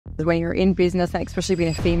When you're in business, and especially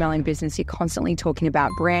being a female in business, you're constantly talking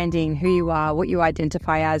about branding, who you are, what you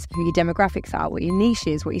identify as, who your demographics are, what your niche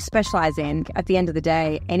is, what you specialize in. At the end of the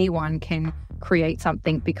day, anyone can create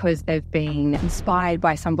something because they've been inspired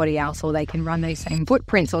by somebody else, or they can run those same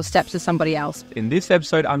footprints or steps as somebody else. In this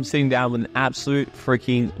episode, I'm sitting down with an absolute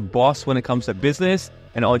freaking boss when it comes to business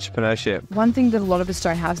and entrepreneurship. One thing that a lot of us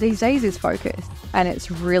don't have these days is focus, and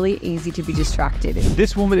it's really easy to be distracted.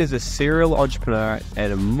 This woman is a serial entrepreneur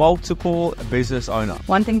and a multiple business owner.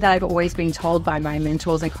 One thing that I've always been told by my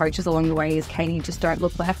mentors and coaches along the way is, Katie, just don't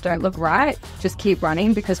look left, don't look right. Just keep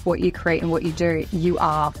running, because what you create and what you do, you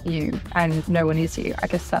are you, and no one is you. I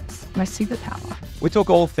guess that's my superpower. We talk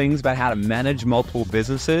all things about how to manage multiple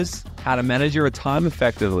businesses, how to manage your time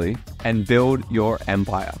effectively, and build your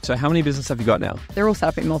empire. So how many businesses have you got now? They're all set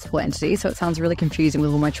up in multiple entities, so it sounds really confusing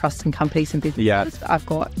with all my trusts and companies and businesses. Yeah. I've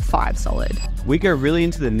got 5 solid. We go really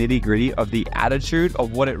into the nitty-gritty of the attitude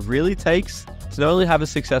of what it really takes to not only have a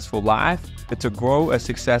successful life, but to grow a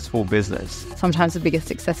successful business. Sometimes the biggest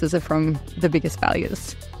successes are from the biggest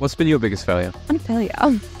failures. What's been your biggest failure? I'm a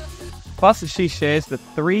failure. Plus, she shares the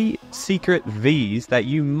 3 secret V's that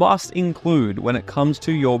you must include when it comes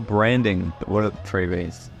to your branding. What are the 3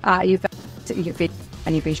 V's? You fit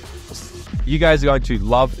and your visuals. You guys are going to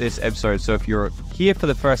love this episode. So if you're here for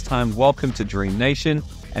the first time, welcome to Dream Nation.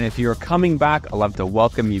 And if you're coming back, I'd love to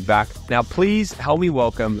welcome you back. Now, please help me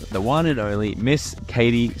welcome the one and only Miss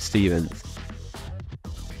Katie Stevens.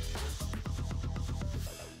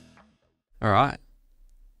 All right.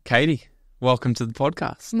 Katie, welcome to the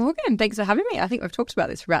podcast. Morgan, thanks for having me. I think we've talked about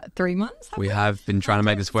this for about 3 months. We have been trying to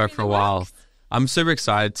make this work for a while. I'm super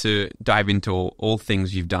excited to dive into all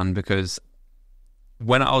things you've done, because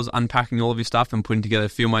when I was unpacking all of your stuff and putting together a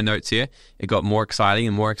few of my notes here, it got more exciting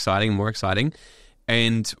and more exciting and more exciting.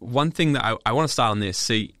 And one thing that I want to start on this,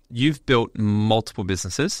 see, you've built multiple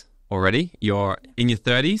businesses already. You're in your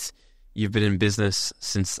 30s. You've been in business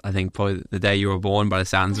since, I think, probably the day you were born, by the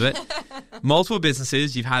sounds of it. Multiple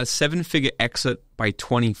businesses. You've had a 7-figure exit by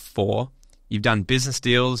 24. You've done business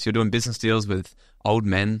deals. You're doing business deals with old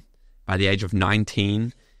men by the age of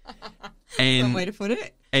 19. And one way to put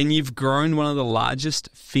it. And you've grown one of the largest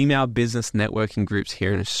female business networking groups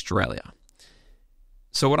here in Australia.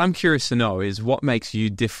 So what I'm curious to know is what makes you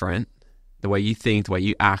different, the way you think, the way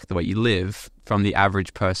you act, the way you live, from the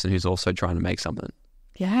average person who's also trying to make something?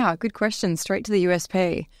 Yeah, good question. Straight to the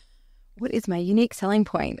USP. What is my unique selling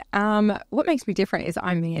point? What makes me different is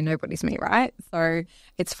I'm me and nobody's me, right? So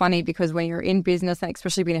it's funny because when you're in business, and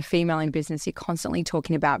especially being a female in business, you're constantly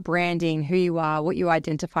talking about branding, who you are, what you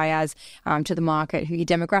identify as to the market, who your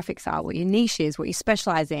demographics are, what your niche is, what you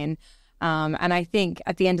specialize in. And I think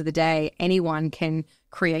at the end of the day, anyone can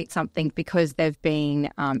create something because they've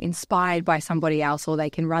been inspired by somebody else, or they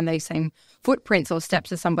can run those same footprints or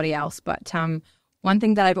steps as somebody else. But one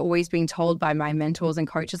thing that I've always been told by my mentors and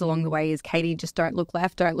coaches along the way is, Katie, just don't look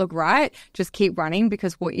left, don't look right. Just keep running,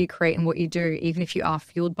 because what you create and what you do, even if you are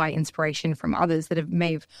fueled by inspiration from others that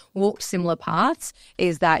may have walked similar paths,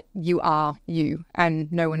 is that you are you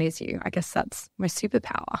and no one is you. I guess that's my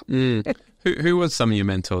superpower. Who was some of your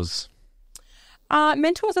mentors?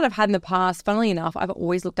 Mentors that I've had in the past, funnily enough, I've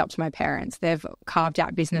always looked up to my parents. They've carved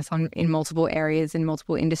out business in multiple areas, in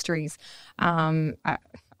multiple industries.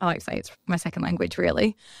 I like to say it's my second language,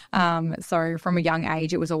 really. So from a young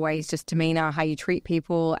age, it was always just demeanor, how you treat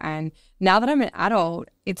people. And now that I'm an adult,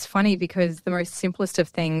 it's funny because the most simplest of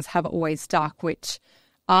things have always stuck, which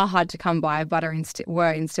are hard to come by, but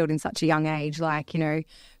were instilled in such a young age. Like,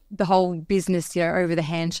 the whole business, over the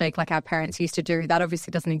handshake like our parents used to do, that obviously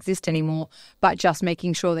doesn't exist anymore. But just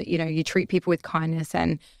making sure that, you treat people with kindness,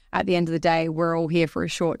 and at the end of the day, we're all here for a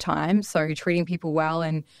short time. So treating people well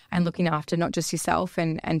and looking after not just yourself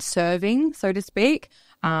and serving, so to speak,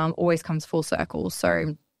 always comes full circle.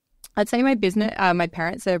 So I'd say my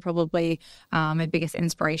parents are probably my biggest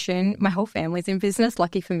inspiration. My whole family's in business,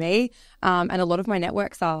 lucky for me. And a lot of my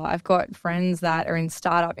networks are. I've got friends that are in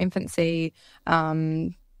startup, infancy,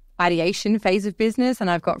 ideation phase of business,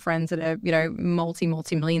 and I've got friends that are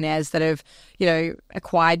multi-millionaires that have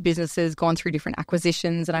acquired businesses, gone through different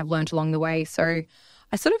acquisitions, and I've learned along the way. So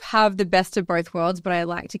I sort of have the best of both worlds, but I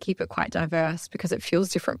like to keep it quite diverse because it fuels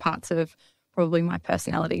different parts of probably my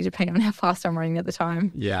personality depending on how fast I'm running at the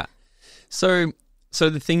time. Yeah. So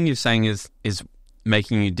the thing you're saying is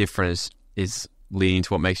making you different is leading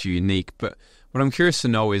to what makes you unique, but what I'm curious to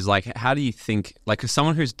know is, how do you think, as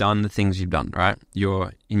someone who's done the things you've done, right?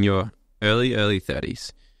 You're in your early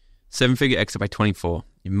 30s, 7-figure exit by 24,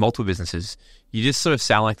 you have multiple businesses. You just sort of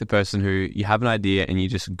sound like the person who you have an idea and you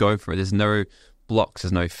just go for it. There's no blocks,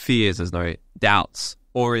 there's no fears, there's no doubts,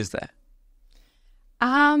 or is there?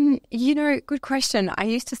 Good question. I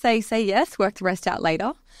used to say yes, work the rest out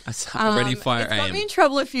later. Ready, fire, it's aim. got me in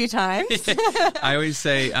trouble a few times. I always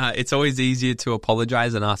say it's always easier to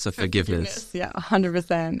apologize than ask for forgiveness. Yeah,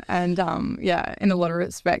 100%. And in a lot of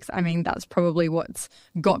respects, I mean, that's probably what's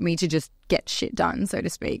got me to just get shit done, so to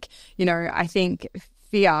speak. I think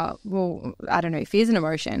fear, fear's an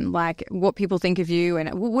emotion, like what people think of you.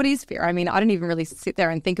 And what is fear? I mean, I don't even really sit there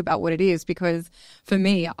and think about what it is, because for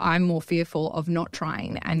me, I'm more fearful of not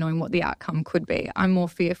trying and knowing what the outcome could be. I'm more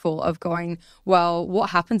fearful of going, well, what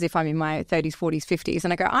happens if I'm in my 30s, 40s, 50s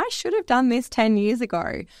and I go, I should have done this 10 years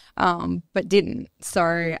ago, but didn't.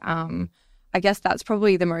 So I guess that's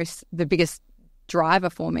probably the biggest driver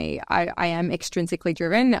for me. I am extrinsically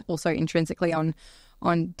driven, also intrinsically on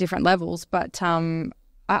different levels, but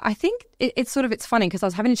I think it's funny, because I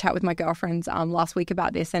was having a chat with my girlfriends last week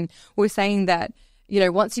about this, and we were saying that,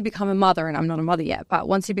 once you become a mother, and I'm not a mother yet, but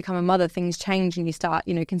once you become a mother, things change and you start,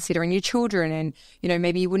 considering your children, and,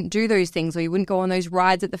 maybe you wouldn't do those things, or you wouldn't go on those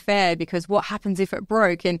rides at the fair because what happens if it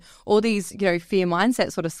broke, and all these, fear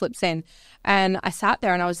mindset sort of slips in. And I sat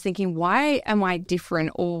there and I was thinking, why am I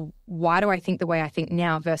different, or why do I think the way I think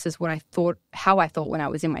now versus how I thought when I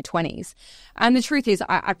was in my 20s? And the truth is,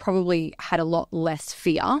 I probably had a lot less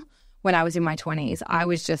fear when I was in my 20s. I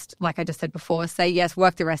was just, like I just said before, say yes,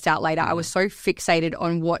 work the rest out later. I was so fixated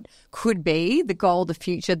on what could be the goal, the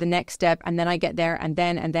future, the next step, and then I get there, and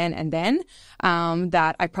then,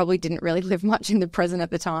 that I probably didn't really live much in the present at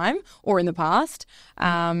the time or in the past.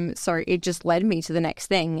 So it just led me to the next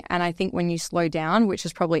thing. And I think when you slow down, which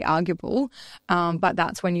is probably arguable, but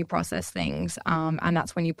that's when you process things, and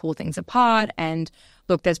that's when you pull things apart. And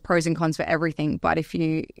look, there's pros and cons for everything, but if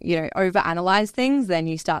you overanalyze things, then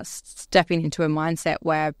you start stepping into a mindset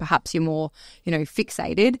where perhaps you're more,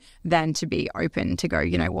 fixated than to be open to go,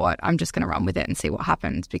 you know what, I'm just going to run with it and see what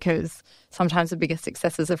happens, because sometimes the biggest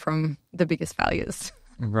successes are from the biggest failures.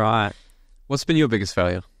 Right. What's been your biggest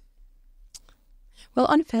failure? Well,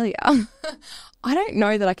 on failure, I don't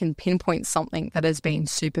know that I can pinpoint something that has been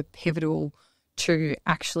super pivotal to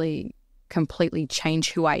actually completely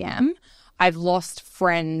change who I am. I've lost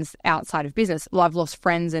friends outside of business. Well, I've lost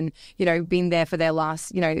friends and, been there for their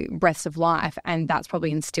last, breaths of life. And that's probably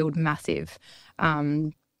instilled massive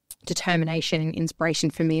determination and inspiration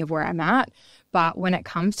for me of where I'm at. But when it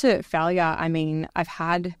comes to failure, I mean, I've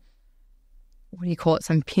had,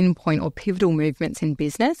 some pinpoint or pivotal movements in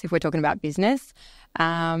business, if we're talking about business.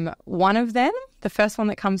 One of them, the first one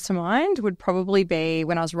that comes to mind, would probably be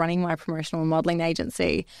when I was running my promotional modelling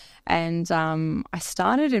agency. And I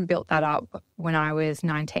started and built that up when I was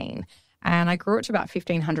 19. And I grew it to about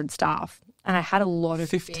 1,500 staff. And I had a lot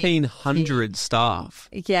of 1,500 staff.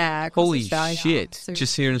 Yeah. Holy Australia. shit. So,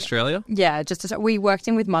 just here in Australia? Yeah. We worked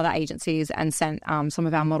in with mother agencies and sent some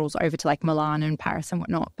of our models over to like Milan and Paris and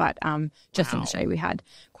whatnot. But just in Australia, we had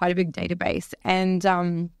quite a big database.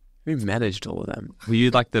 And who managed all of them? Were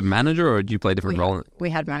you like the manager, or did you play a different role in it?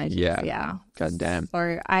 We had managers, yeah. God damn.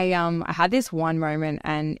 So I had this one moment,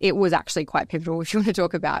 and it was actually quite pivotal if you want to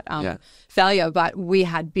talk about failure, but we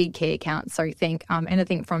had big key accounts. So think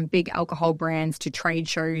anything from big alcohol brands to trade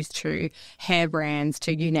shows to hair brands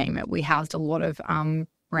to you name it. We housed a lot of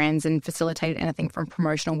brands and facilitated anything from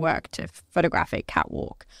promotional work to photographic,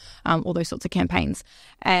 catwalk, all those sorts of campaigns.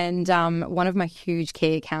 And one of my huge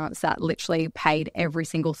key accounts that literally paid every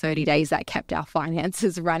single 30 days, that kept our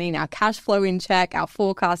finances running, our cash flow in check, our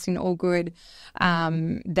forecasting all good.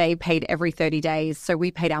 They paid every 30 days. So we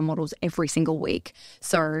paid our models every single week.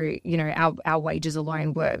 So, our wages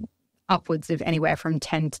alone were upwards of anywhere from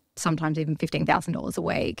 $10,000 to sometimes even $15,000 a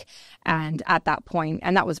week. And at that point,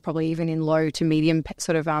 and that was probably even in low to medium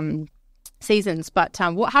sort of seasons. But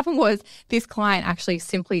what happened was this client actually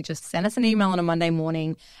simply just sent us an email on a Monday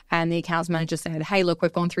morning, and the accounts manager said, hey, look,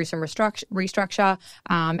 we've gone through some restructure.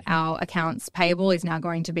 Our accounts payable is now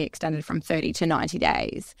going to be extended from 30 to 90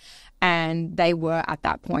 days. And they were at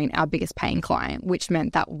that point our biggest paying client, which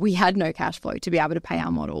meant that we had no cash flow to be able to pay our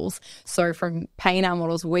models. So from paying our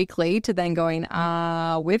models weekly to then going,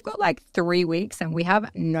 we've got like 3 weeks and we have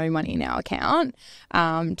no money in our account,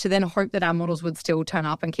 to then hope that our models would still turn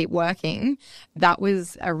up and keep working. That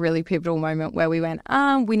was a really pivotal moment where we went,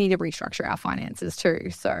 we need to restructure our finances too.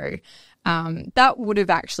 So that would have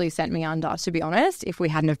actually sent me under, to be honest, if we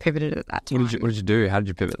hadn't have pivoted at that time. What did you do? How did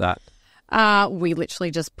you pivot that? We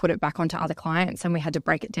literally just put it back onto other clients, and we had to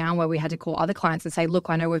break it down where we had to call other clients and say, look,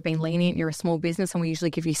 I know we've been lenient. You're a small business and we usually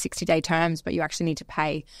give you 60-day terms, but you actually need to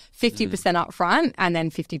pay 50% up front and then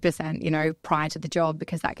 50%, prior to the job,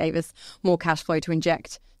 because that gave us more cash flow to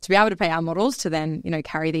inject to be able to pay our models to then,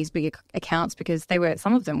 carry these big accounts, because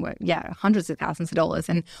some of them were, hundreds of thousands of dollars,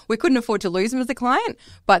 and we couldn't afford to lose them as a client,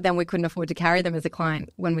 but then we couldn't afford to carry them as a client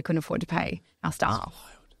when we couldn't afford to pay our staff.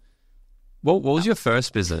 What was your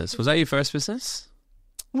first business? Was that your first business?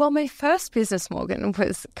 Well, my first business, Morgan,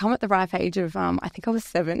 was come at the ripe age of, I think I was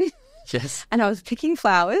 7. Yes. And I was picking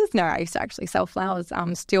flowers. No, I used to actually sell flowers,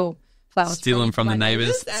 steal flowers. Steal them from the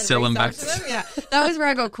neighbours, sell them back to them. Yeah, that was where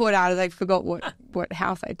I got caught out. I forgot what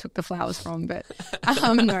house I took the flowers from. But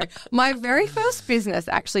no, my very first business,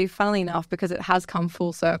 actually, funnily enough, because it has come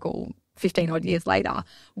full circle 15 odd years later,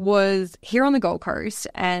 was here on the Gold Coast,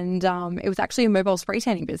 and it was actually a mobile spray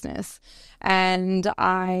tanning business. And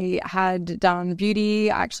I had done beauty.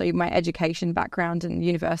 Actually, my education background in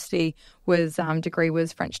university degree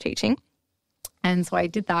was French teaching. And so I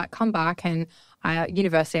did that, come back, and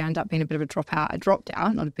university, I ended up being a bit of a dropout. I dropped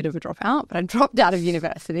out, not a bit of a dropout, but I dropped out of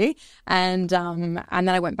university, and then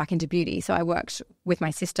I went back into beauty. So I worked with my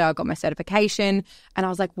sister, got my certification, and I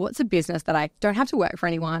was like, what's a business that I don't have to work for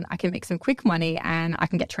anyone? I can make some quick money, and I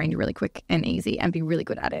can get trained really quick and easy and be really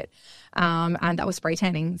good at it. And that was spray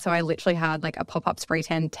tanning. So I literally had like a pop-up spray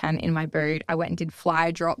tan in my boot. I went and did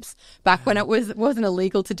flyer drops back when it wasn't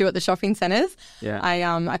illegal to do at the shopping centres. Yeah.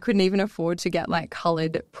 I couldn't even afford to get like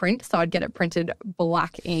coloured print, so I'd get it printed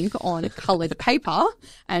black ink on coloured paper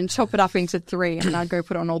and chop it up into 3, and I'd go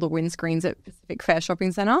put it on all the windscreens at Pacific Fair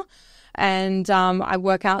Shopping Centre. And I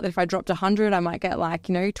work out that if I dropped 100, I might get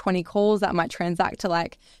 20 calls that might transact to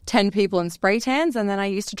 10 people in spray tans. And then I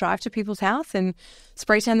used to drive to people's house and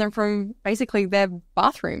spray tan them from basically their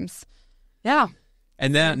bathrooms. Yeah.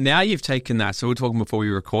 And now you've taken that. So we were talking before we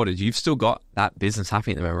recorded. You've still got that business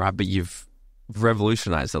happening at the moment, right? But you've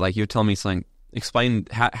revolutionized it. You're telling me something. Explain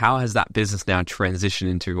how has that business now transitioned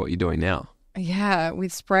into what you're doing now? Yeah,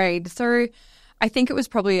 with sprayed. So I think it was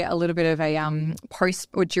probably a little bit of a post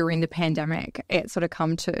or during the pandemic, it sort of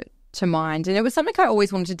come to mind. And it was something I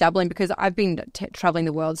always wanted to dabble in, because I've been traveling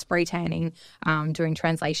the world, spray tanning, doing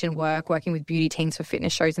translation work, working with beauty teams for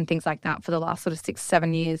fitness shows and things like that for the last sort of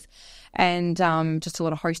 6-7 years, and just a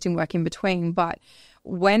lot of hosting work in between. But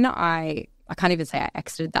when I can't even say I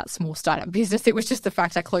exited that small startup business. It was just the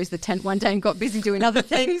fact I closed the tent one day and got busy doing other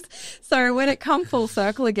things. So when it come full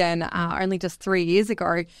circle again, only just 3 years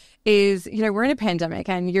ago, is, we're in a pandemic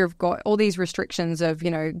and you've got all these restrictions of,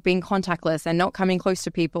 being contactless and not coming close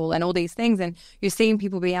to people and all these things. And you're seeing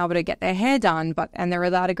people being able to get their hair done, and they're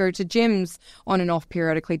allowed to go to gyms on and off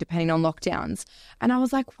periodically depending on lockdowns. And I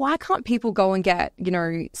was like, why can't people go and get,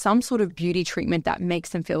 some sort of beauty treatment that makes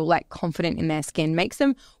them feel confident in their skin, makes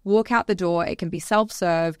them walk out the door. It can be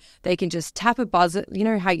self-serve. They can just tap a buzzer,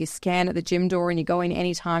 how you scan at the gym door and you go in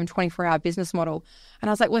anytime, 24-hour business model. And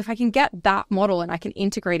I was like, well, if I can get that model and I can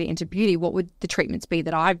integrate it into beauty, what would the treatments be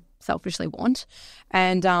that I selfishly want?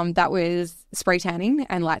 And that was spray tanning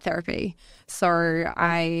and light therapy. So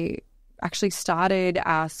I actually started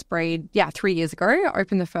sprayed, 3 years ago. I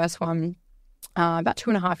opened the first one about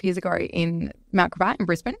 2.5 years ago in Mount Gravatt in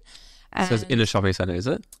Brisbane. So it's in a shopping centre, is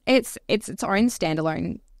it? It's its own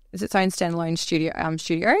standalone. It's its own standalone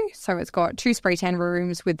studio. So it's got 2 spray tan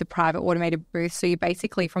rooms with the private automated booth. So you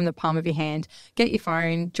basically, from the palm of your hand, get your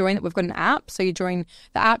phone, join it. We've got an app. So you join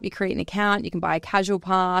the app, you create an account, you can buy a casual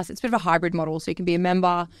pass. It's a bit of a hybrid model. So you can be a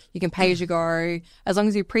member, you can pay as you go. As long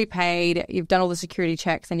as you're prepaid, you've done all the security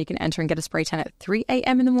checks, and you can enter and get a spray tan at 3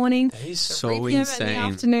 a.m. in the morning. That is so insane. In the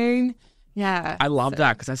afternoon. Yeah. I love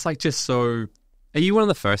that, because that's just so... Are you one of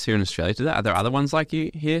the first here in Australia to do that? Are there other ones like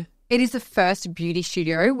you here? It is the first beauty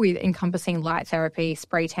studio with encompassing light therapy,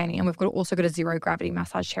 spray tanning, and we've also got a zero gravity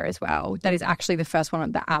massage chair as well. That is actually the first one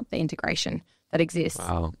on the app, the integration that exists.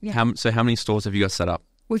 Wow. Yeah. So how many stores have you got set up?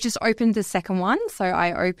 We've just opened the second one. So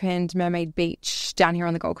I opened Mermaid Beach down here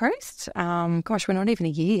on the Gold Coast. We're not even a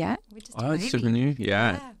year yet. It's super new.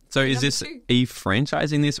 Yeah. So are you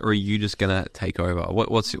franchising this, or are you just going to take over?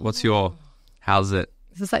 What's your, how's it?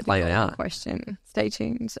 This is like the golden question. Stay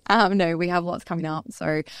tuned. No, we have lots coming up.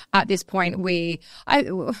 So at this point, when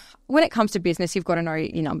it comes to business, you've got to know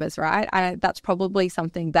your numbers, right? That's probably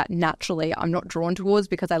something that naturally I'm not drawn towards,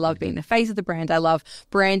 because I love being the face of the brand. I love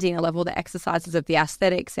branding. I love all the exercises of the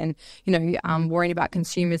aesthetics and, worrying about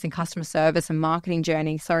consumers and customer service and marketing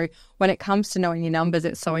journey. So when it comes to knowing your numbers,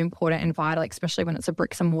 it's so important and vital, especially when it's a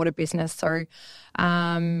bricks and mortar business. So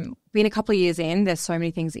being a couple of years in, there's so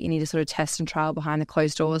many things that you need to sort of test and trial behind the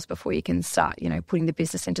closed doors before you can start, putting the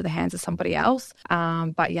business into the hands of somebody else.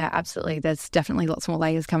 But yeah, absolutely. There's definitely lots more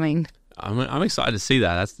layers coming. I'm excited to see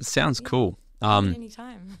that. That sounds cool.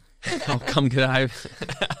 Anytime. I'll come get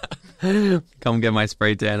my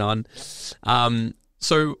spray tan on.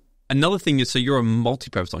 So another thing is, so you're a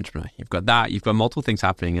multi-purpose entrepreneur. You've got that. You've got multiple things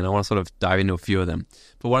happening, and I want to sort of dive into a few of them.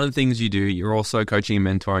 But one of the things you do, you're also coaching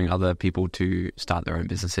and mentoring other people to start their own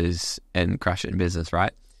businesses and crush it in business,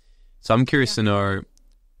 right? So I'm curious to know,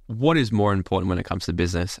 what is more important when it comes to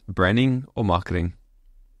business, branding or marketing?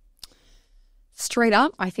 Straight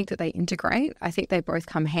up, I think that they integrate. I think they both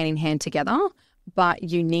come hand in hand together, but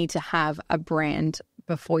you need to have a brand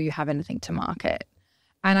before you have anything to market.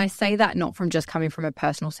 And I say that not from just coming from a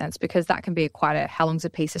personal sense, because that can be quite a how long's a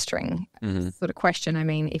piece of string sort of question. I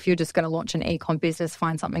mean, if you're just going to launch an e-com business,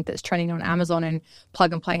 find something that's trending on Amazon and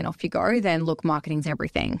plug and play and off you go, then look, marketing's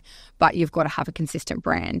everything. But you've got to have a consistent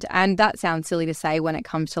brand. And that sounds silly to say when it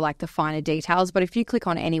comes to like the finer details. But if you click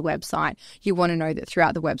on any website, you want to know that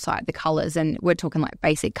throughout the website, the colors, and we're talking like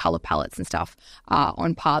basic color palettes and stuff, are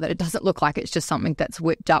on par, that it doesn't look like it's just something that's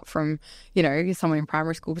whipped up from, someone in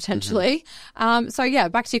primary school potentially. So yeah,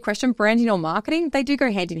 back to your question, branding or marketing, they do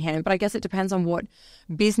go hand in hand, but I guess it depends on what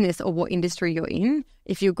business or what industry you're in.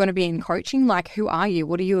 If you're going to be in coaching, like, who are you?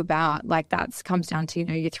 What are you about? Like, that comes down to,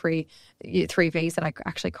 your three V's that I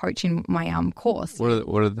actually coach in my course. What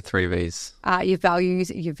are the 3 V's? Your values,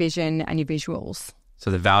 your vision, and your visuals.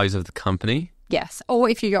 So the values of the company? Yes. Or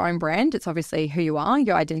if you're your own brand, it's obviously who you are,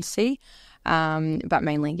 your identity. But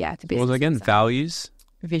mainly, the business. What was it again? Values?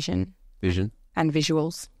 Vision. And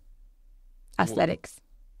visuals. Aesthetics.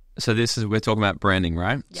 So we're talking about branding,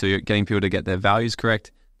 right? Yep. So you're getting people to get their values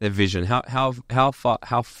correct, their vision. How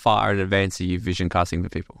far in advance are you vision casting for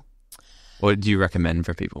people? What do you recommend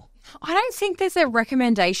for people? I don't think there's a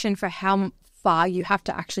recommendation for how far you have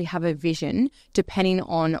to actually have a vision, depending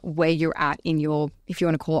on where you're at in your, if you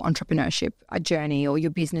want to call it entrepreneurship, a journey, or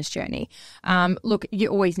your business journey. Look, you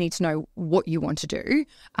always need to know what you want to do,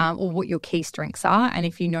 or what your key strengths are. And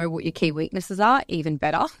if you know what your key weaknesses are, even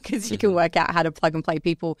better, because you can work out how to plug and play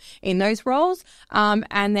people in those roles.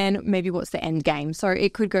 And then maybe what's the end game? So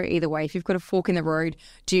it could go either way. If you've got a fork in the road,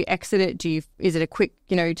 do you exit it? Is it a quick,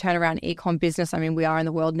 turnaround e-com business? I mean, we are in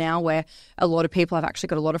the world now where a lot of people, I've actually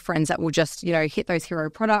got a lot of friends that will just, hit those hero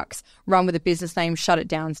products, run with a business name, shut it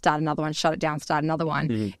down, start another one, shut it down, start another one.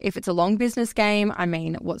 Mm-hmm. If it's a long business game, I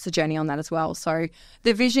mean, what's the journey on that as well? So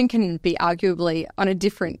the vision can be arguably on a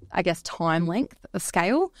different, I guess, time length, a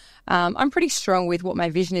scale. I'm pretty strong with what my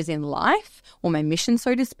vision is in life, or my mission,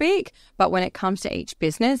 so to speak. But when it comes to each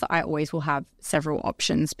business, I always will have several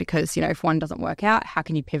options, because, if one doesn't work out, how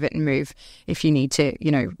can you pivot and move if you need to,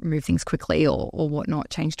 move things quickly or whatnot,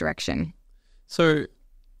 change direction? So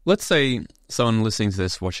let's say someone listening to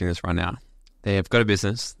this, watching this right now, they've got a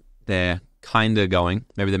business, they're kind of going,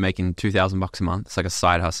 maybe they're making $2,000 a month. It's like a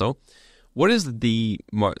side hustle. What is the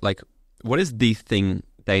thing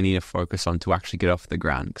they need to focus on to actually get off the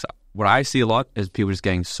ground? Because what I see a lot is people just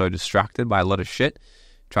getting so distracted by a lot of shit,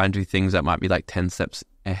 trying to do things that might be like 10 steps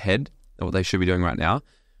ahead of what they should be doing right now.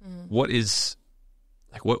 What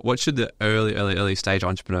should the early stage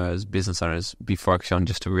entrepreneurs, business owners be focused on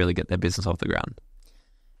just to really get their business off the ground?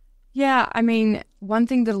 Yeah, I mean, one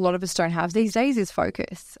thing that a lot of us don't have these days is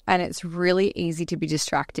focus, and it's really easy to be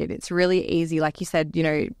distracted. It's really easy, like you said,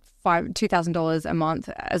 $2,000 a month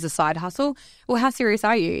as a side hustle. Well, how serious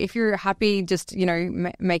are you? If you're happy just,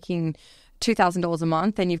 making $2,000 a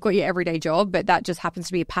month and you've got your everyday job, but that just happens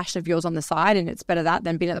to be a passion of yours on the side, and it's better that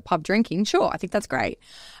than being at the pub drinking, sure, I think that's great.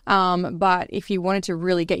 But if you wanted to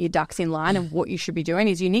really get your ducks in line, and what you should be doing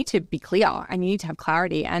is you need to be clear and you need to have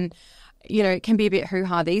clarity. And it can be a bit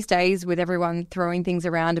hoo-ha these days with everyone throwing things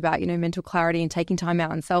around about, mental clarity and taking time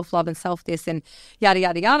out and self-love and self-this and yada,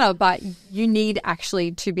 yada, yada. But you need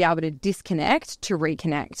actually to be able to disconnect to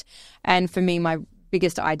reconnect. And for me, my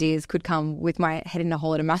biggest ideas could come with my head in a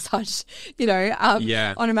hole at a massage,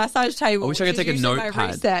 on a massage table. I wish I could take a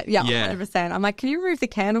notepad. Yeah, 100%. I'm like, can you remove the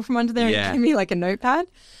candle from under there and give me like a notepad?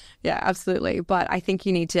 Yeah, absolutely. But I think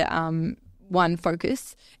you need to... one,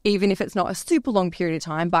 focus, even if it's not a super long period of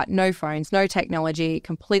time, but no phones, no technology,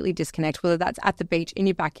 completely disconnect, whether that's at the beach, in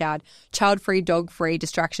your backyard, child-free, dog-free,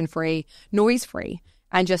 distraction-free, noise-free,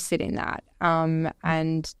 and just sit in that.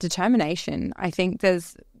 And determination. I think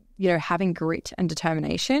there's, having grit and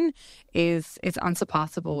determination is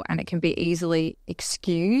unsurpassable, and it can be easily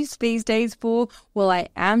excused these days for, well, I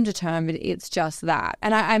am determined, it's just that.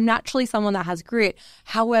 And I'm naturally someone that has grit.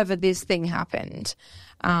 However, this thing happened.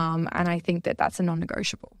 And I think that that's a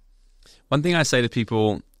non-negotiable. One thing I say to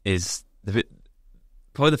people is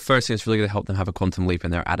probably the first thing that's really going to help them have a quantum leap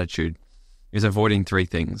in their attitude is avoiding 3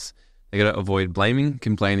 things. They got to avoid blaming,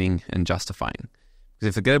 complaining, and justifying. Because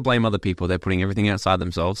if they're going to blame other people, they're putting everything outside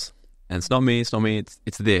themselves. And it's not me,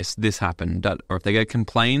 it's this happened. Or if they're going to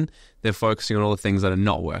complain, they're focusing on all the things that are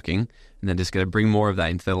not working, and they're just going to bring more of that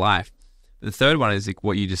into their life. The third one is like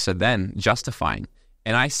what you just said then, justifying.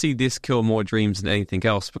 And I see this kill more dreams than anything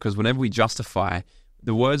else, because whenever we justify,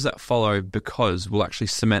 the words that follow because will actually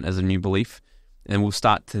cement as a new belief, and we'll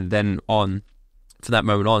start to then on, from that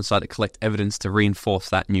moment on, start to collect evidence to reinforce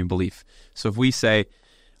that new belief. So if we say,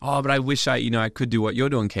 oh, but I wish I could do what you're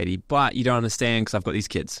doing, Katie, but you don't understand because I've got these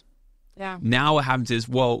kids. Yeah. Now what happens is,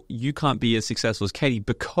 well, you can't be as successful as Katie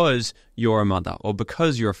because you're a mother or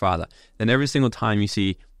because you're a father. Then every single time you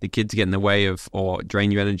see the kids get in the way of or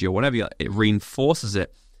drain your energy or whatever, it reinforces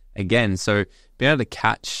it again. So being able to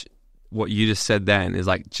catch what you just said then is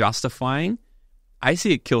like justifying. I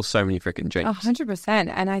see it kill so many freaking dreams.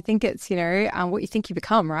 100%. And I think it's, what you think you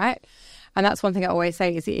become, right? And that's one thing I always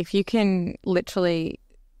say is if you can literally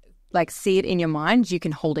see it in your mind, you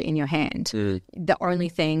can hold it in your hand. The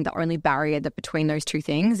only barrier that between those two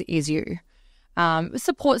things is you.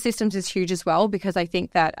 Support systems is huge as well, because I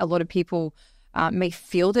think that a lot of people may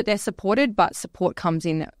feel that they're supported, but support comes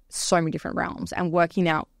in so many different realms, and working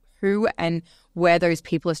out who and where those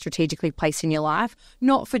people are strategically placed in your life,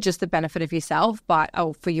 not for just the benefit of yourself, but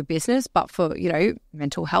for your business, but for,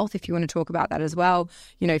 mental health, if you want to talk about that as well,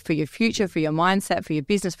 for your future, for your mindset, for your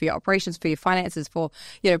business, for your operations, for your finances, for,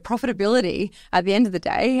 profitability. At the end of the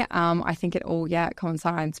day, I think it all,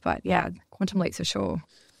 coincides. But quantum leaps for sure.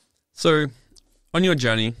 So on your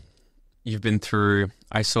journey,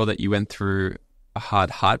 I saw that you went through a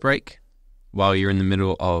hard heartbreak while you're in the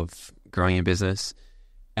middle of growing your business.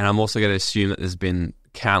 And I'm also going to assume that there's been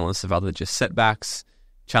countless of other just setbacks,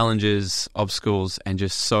 challenges, obstacles, and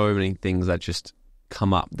just so many things that just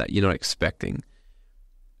come up that you're not expecting.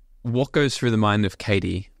 What goes through the mind of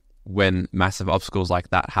Katie when massive obstacles like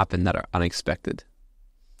that happen that are unexpected?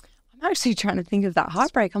 I'm actually trying to think of that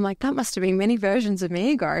heartbreak. I'm like, that must have been many versions of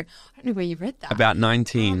me ago. I don't know where you read that. About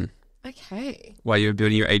 19. Okay. While you were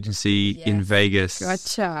building your agency in Vegas.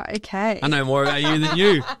 Gotcha. Okay. I know more about you than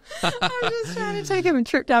you. I'm just trying to take a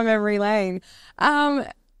trip down memory lane. I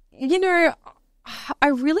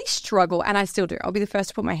really struggle, and I still do. I'll be the first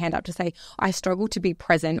to put my hand up to say I struggle to be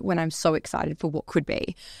present when I'm so excited for what could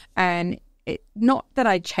be. And not that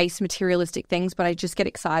I chase materialistic things, but I just get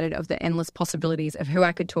excited of the endless possibilities of who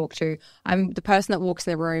I could talk to. I'm the person that walks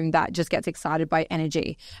in the room that just gets excited by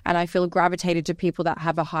energy. And I feel gravitated to people that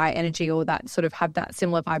have a high energy or that sort of have that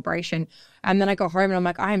similar vibration. And then I go home and I'm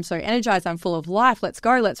like, I am so energized. I'm full of life. Let's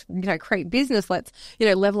go. Let's, create business. Let's,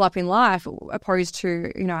 level up in life. Opposed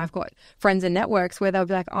to, I've got friends and networks where they'll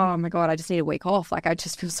be like, oh my God, I just need a week off. I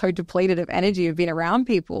just feel so depleted of energy of being around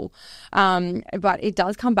people. But it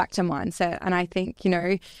does come back to mindset. And I think,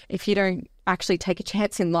 if you don't actually take a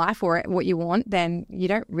chance in life or what you want, then you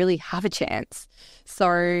don't really have a chance.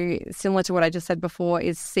 So similar to what I just said before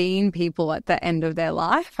is seeing people at the end of their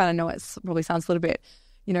life. And I know it probably sounds a little bit,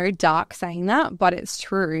 dark saying that, but it's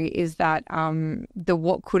true, is that the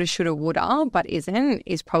what coulda, shoulda, woulda, but isn't,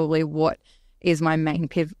 is probably what is my main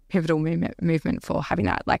pivotal movement for having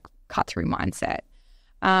that cut through mindset.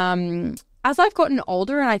 As I've gotten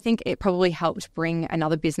older, and I think it probably helped bring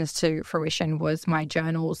another business to fruition, was my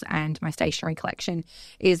journals and my stationery collection,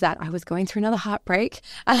 is that I was going through another heartbreak.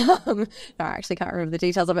 No, I actually can't remember the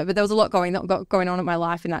details of it, but there was a lot going on in my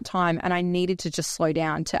life in that time, and I needed to just slow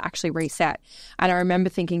down to actually reset. And I remember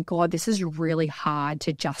thinking, God, this is really hard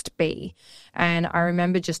to just be. And I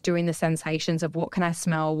remember just doing the sensations of what can I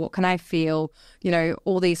smell, what can I feel,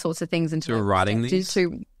 all these sorts of things. So writing these?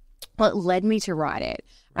 Well, it led me to write it.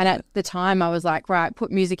 And at the time I was like, right, put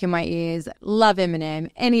music in my ears, love Eminem,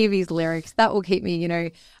 any of his lyrics, that will keep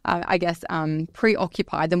me,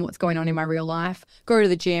 preoccupied than what's going on in my real life. Go to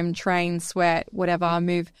the gym, train, sweat, whatever,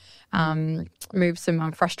 move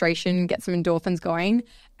some frustration, get some endorphins going.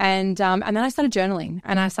 And then I started journaling,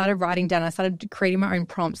 and I started writing down. I started creating my own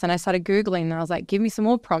prompts, and I started Googling, and I was like, give me some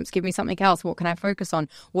more prompts, give me something else. What can I focus on?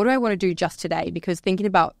 What do I want to do just today? Because thinking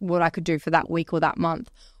about what I could do for that week or that month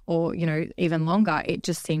or, even longer, it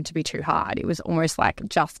just seemed to be too hard. It was almost like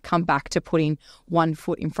just come back to putting one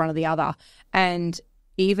foot in front of the other. And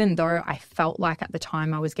even though I felt like at the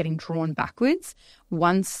time I was getting drawn backwards,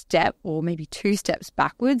 one step or maybe two steps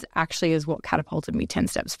backwards actually is what catapulted me 10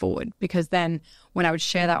 steps forward. Because then when I would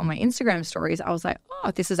share that on my Instagram stories, I was like,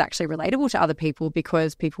 oh, this is actually relatable to other people,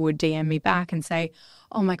 because people would DM me back and say,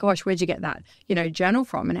 oh my gosh, where'd you get that, journal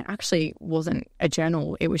from? And it actually wasn't a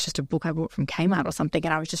journal. It was just a book I bought from Kmart or something,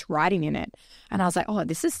 and I was just writing in it. And I was like, oh,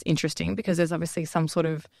 this is interesting, because there's obviously some sort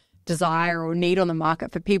of desire or need on the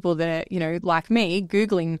market for people that are, like me,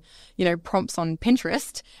 Googling, prompts on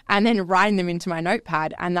Pinterest and then writing them into my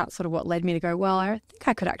notepad. And that's sort of what led me to go, well, I think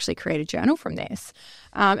I could actually create a journal from this.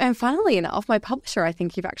 And funnily enough, my publisher, I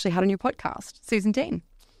think you've actually had on your podcast, Susan Dean.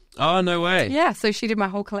 Oh, no way. Yeah, so she did my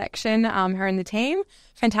whole collection, her and the team.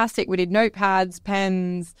 Fantastic. We did notepads,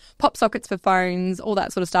 pens, pop sockets for phones, all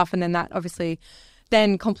that sort of stuff. And then that obviously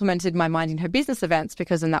then complemented my Minding Her Business events,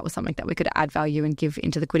 because then that was something that we could add value and give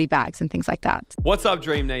into the goodie bags and things like that. What's up,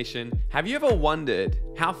 Dream Nation? Have you ever wondered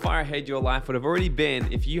how far ahead your life would have already been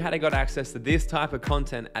if you had got access to this type of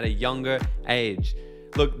content at a younger age?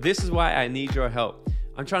 Look, this is why I need your help.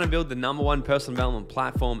 I'm trying to build the #1 personal development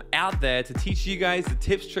platform out there to teach you guys the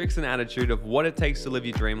tips, tricks, and attitude of what it takes to live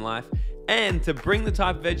your dream life, and to bring the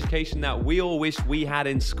type of education that we all wish we had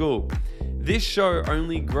in school. This show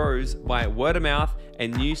only grows by word of mouth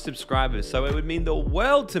and new subscribers, so it would mean the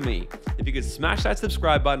world to me if you could smash that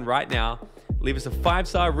subscribe button right now, leave us a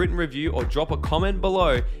 5-star written review, or drop a comment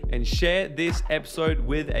below and share this episode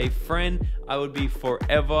with a friend. I would be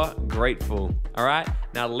forever grateful. All right,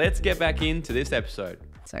 now let's get back into this episode.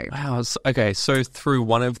 Wow. Okay, so through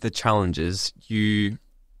one of the challenges, you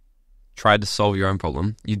tried to solve your own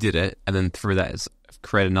problem. You did it, and then through that,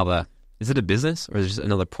 create another. Is it a business, or is it just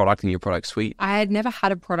another product in your product suite? I had never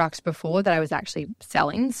had a product before that I was actually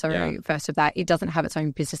selling. So First of that, it doesn't have its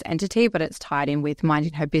own business entity, but it's tied in with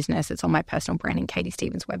Minding Her Business. It's on my personal branding, Katie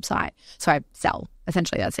Stevens website. So I sell.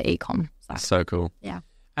 Essentially, that's the e-com side. So cool. Yeah.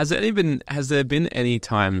 Has there been any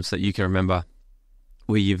times that you can remember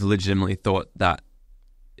where you've legitimately thought that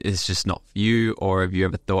it's just not for you, or have you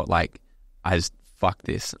ever thought like, I just fuck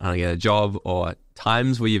this, I don't get a job, or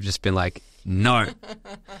times where you've just been like, no,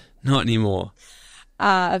 not anymore?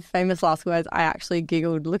 Famous last words. I actually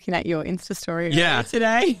giggled looking at your Insta story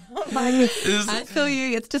today. I feel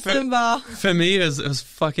you. It's December. For me, it was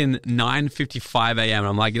fucking 9:55 a.m.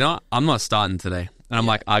 I'm like, I'm not starting today. And I'm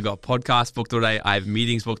like, I got podcasts booked today. I have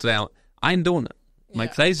meetings booked today. I ain't doing it. I'm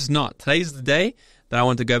like, today's the day that I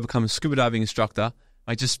want to go become a scuba diving instructor.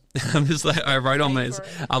 I'm just like, I wrote on my,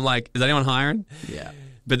 I'm like, is anyone hiring? Yeah.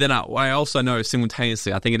 But then I also know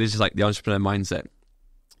simultaneously, I think it is just like the entrepreneur mindset.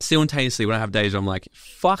 Simultaneously, when I have days where I'm like,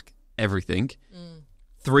 fuck everything,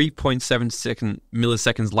 3.7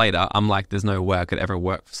 milliseconds later, I'm like, there's no way I could ever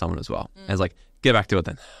work for someone as well. And it's like, get back to it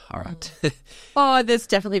then. All right. Oh, there's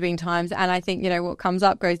definitely been times. And I think, what comes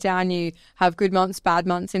up goes down. You have good months, bad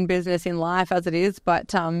months in business, in life as it is.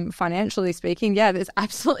 But financially speaking, there's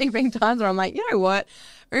absolutely been times where I'm like, you know what?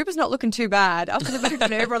 Uber's not looking too bad. I was going to book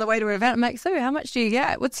an Uber on the way to an event. I'm like, so how much do you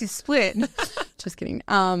get? What's your split? Just kidding.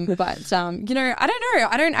 But I don't know.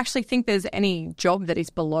 I don't actually think there's any job that is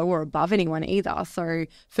below or above anyone either. So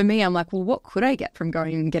for me, I'm like, well, what could I get from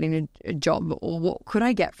going and getting a job? Or what could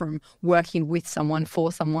I get from working with someone,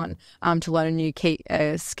 for someone, to learn a new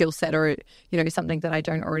skill set, or, something that I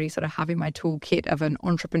don't already sort of have in my toolkit of an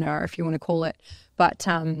entrepreneur, if you want to call it. But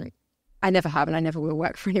I never have, and I never will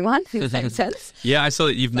work for anyone, if that makes sense. Yeah, I saw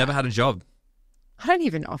that you've never had a job. I don't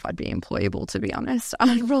even know if I'd be employable, to be honest.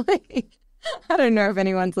 I don't know if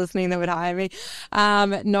anyone's listening that would hire me.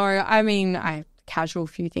 No, I mean, I casual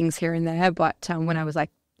few things here and there, but when I was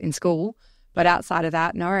like in school. But outside of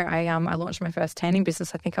that, no, I launched my first tanning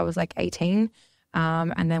business. I think I was like 18,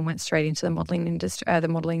 and then went straight into the modeling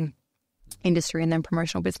industry, and then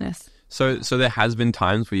promotional business. So there has been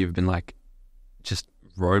times where you've been like, just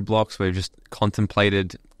roadblocks where you've just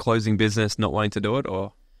contemplated closing business, not wanting to do it,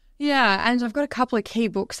 or? Yeah, and I've got a couple of key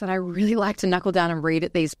books that I really like to knuckle down and read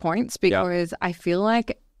at these points, because I feel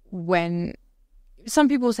like when some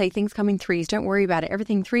people say things come in threes, don't worry about it.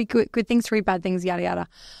 Everything, 3 good things, 3 bad things, yada, yada.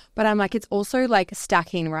 But I'm like, it's also like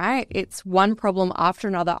stacking, right? It's one problem after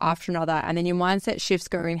another, and then your mindset shifts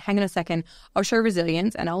going, hang on a second, I'll show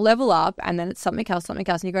resilience and I'll level up, and then it's something else, and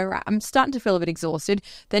you go, right, I'm starting to feel a bit exhausted.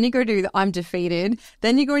 Then you go do the I'm defeated.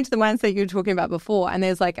 Then you go into the mindset you were talking about before, and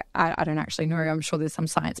there's like, I don't actually know, I'm sure there's some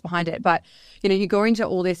science behind it, but you go into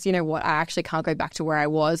all this, what, I actually can't go back to where I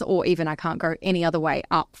was, or even I can't go any other way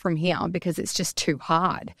up from here because it's just too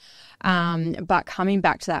hard. But coming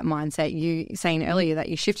back to that mindset, you saying earlier that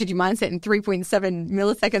you shifted your mindset in 3.7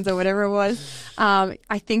 milliseconds or whatever it was.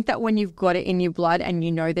 I think that when you've got it in your blood and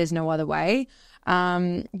there's no other way,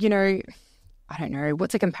 I don't know,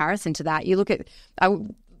 what's a comparison to that? You look at,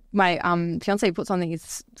 my fiance puts on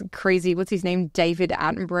these crazy, what's his name, David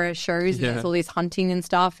Attenborough shows, and it's all this hunting and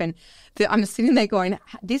stuff. And I'm sitting there going,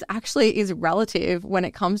 this actually is relative when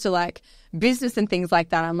it comes to like business and things like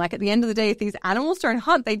that. I'm like, at the end of the day, if these animals don't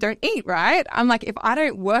hunt, they don't eat, right? I'm like, if I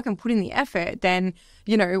don't work and put in the effort, then,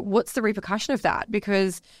 you know, what's the repercussion of that?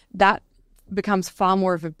 Because that becomes far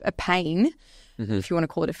more of a pain, if you want to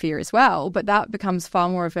call it a fear as well, but that becomes far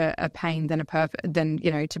more of a pain than than, you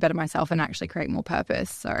know, to better myself and actually create more purpose.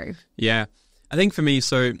 So yeah, I think for me,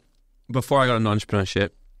 so before I got into entrepreneurship,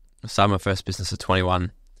 I started my first business at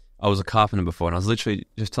 21. I was a carpenter before, and I was literally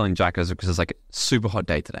just telling Jack because it's like a super hot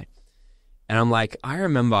day today. And I'm like, I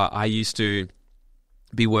remember I used to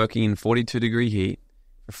be working in 42-degree heat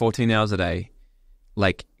for 14 hours a day,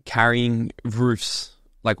 like carrying roofs,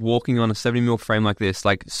 like walking on a 70 mil frame like this,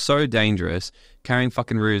 like so dangerous, carrying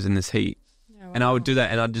fucking roofs in this heat. Oh, wow. And I would do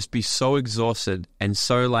that and I'd just be so exhausted and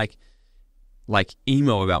so like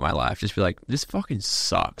emo about my life. Just be like, this fucking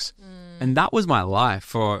sucks. And that was my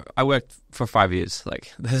life I worked for 5 years.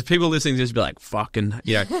 Like there's people listening to just be like, fucking,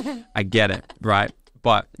 you know, I get it, right?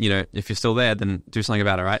 But, you know, if you're still there, then do something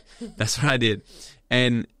about it, right? That's what I did.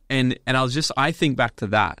 And I was just, I think back to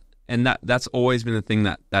that. And that's always been the thing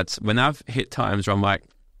that's when I've hit times where I'm like,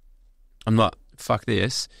 I'm not, fuck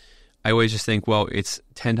this. I always just think, well, it's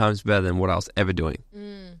 10 times better than what I was ever doing.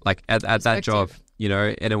 Like at that job, you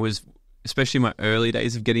know, and it was, especially my early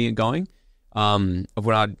days of getting it going, of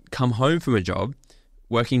when I'd come home from a job,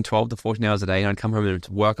 working 12 to 14 hours a day, and I'd come home and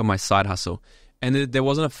work on my side hustle. And there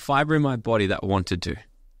wasn't a fiber in my body that wanted to.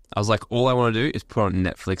 I was like, all I want to do is put on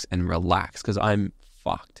Netflix and relax because I'm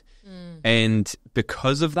fucked. And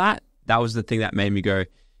because of that, that was the thing that made me go,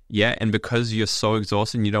 yeah, and because you're so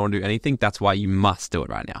exhausted and you don't want to do anything, that's why you must do it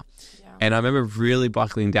right now. Yeah. And I remember really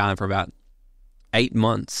buckling down for about 8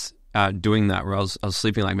 months doing that, where I was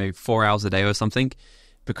sleeping like maybe 4 hours a day or something,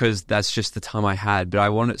 because that's just the time I had. But I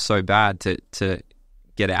wanted it so bad to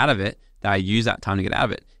get out of it that I used that time to get out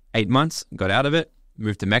of it. 8 months, got out of it,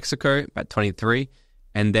 moved to Mexico at 23,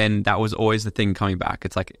 and then that was always the thing coming back.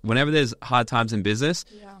 It's like whenever there's hard times in business,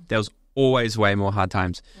 there was always way more hard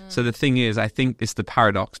times. So the thing is, I think it's the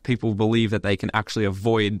paradox. People believe that they can actually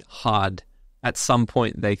avoid hard. At some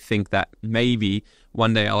point, they think that maybe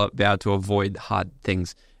one day I'll be able to avoid hard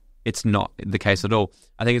things. It's not the case at all.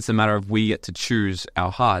 I think it's a matter of we get to choose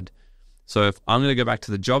our hard. So if I'm going to go back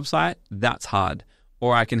to the job site, that's hard.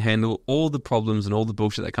 Or I can handle all the problems and all the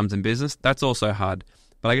bullshit that comes in business. That's also hard.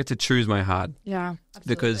 But I get to choose my hard. Yeah,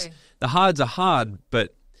 absolutely. Because the hards are hard, but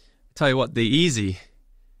I tell you what, the easy,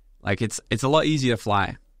 like it's a lot easier to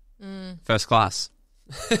fly first class.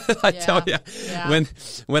 I tell you,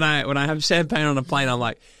 when I have champagne on a plane, I'm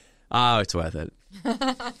like, oh, it's worth it.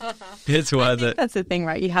 It's worth it. That's the thing,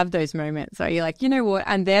 right? You have those moments where you're like, you know what?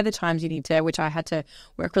 And they're the times you need to, which I had to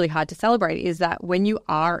work really hard to celebrate, is that when you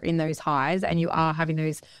are in those highs and you are having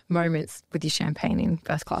those moments with your champagne in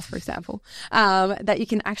first class, for example, that you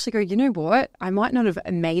can actually go, you know what? I might not have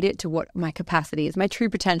made it to what my capacity is, my true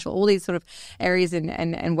potential, all these sort of areas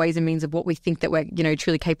and ways and means of what we think that we're, you know,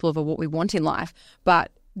 truly capable of or what we want in life.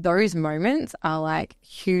 But those moments are like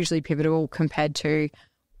hugely pivotal compared to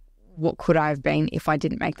what could I have been if I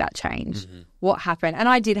didn't make that change? What happened? And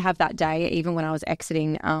I did have that day, even when I was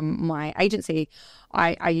exiting my agency.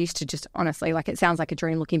 I used to just honestly, like, it sounds like a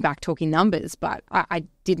dream looking back talking numbers, but I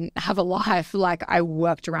didn't have a life. Like, I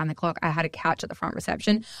worked around the clock. I had a couch at the front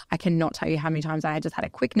reception. I cannot tell you how many times I had just had a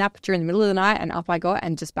quick nap during the middle of the night and up I got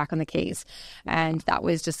and just back on the keys. And that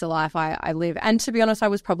was just the life I live. And to be honest, I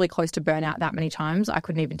was probably close to burnout that many times. I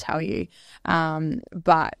couldn't even tell you.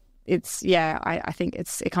 But it's, I think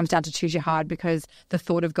it comes down to choose your hard, because the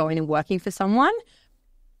thought of going and working for someone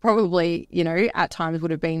probably, you know, at times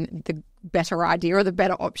would have been the better idea or the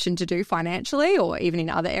better option to do financially or even in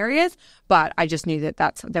other areas. But I just knew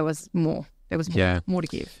that there was more to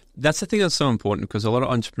give. That's the thing that's so important, because a lot of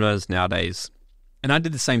entrepreneurs nowadays, and I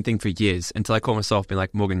did the same thing for years until I caught myself being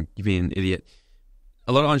like, Morgan, you've been an idiot.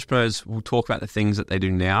 A lot of entrepreneurs will talk about the things that they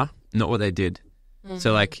do now, not what they did.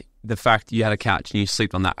 So like the fact you had a couch and you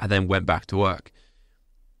slept on that and then went back to work.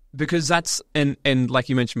 Because that's, and like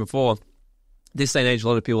you mentioned before, this day and age, a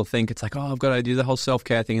lot of people think it's like, oh, I've got to do the whole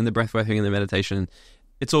self-care thing and the breathwork thing and the meditation.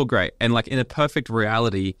 It's all great. And like in a perfect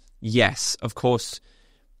reality, yes, of course,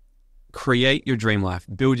 create your dream life,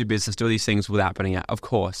 build your business, do these things without burning out, of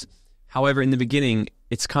course. However, in the beginning,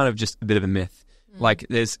 it's kind of just a bit of a myth. Like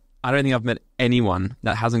I don't think I've met anyone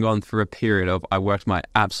that hasn't gone through a period of I worked my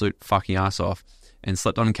absolute fucking ass off and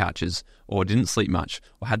slept on couches or didn't sleep much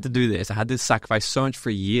or had to do this. I had to sacrifice so much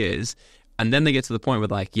for years. And then they get to the point where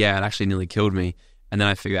like, yeah, it actually nearly killed me. and then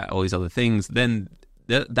I figure out all these other things. Then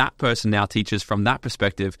that person now teaches from that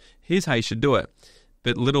perspective. Here's how you should do it.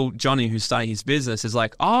 But little Johnny, who's starting his business, is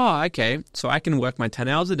like, oh, okay, so I can work my 10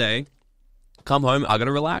 hours a day, come home, I got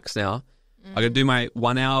to relax now. I got to do my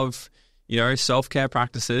 1 hour of, self-care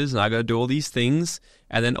practices, and I got to do all these things.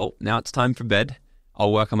 And then, now it's time for bed.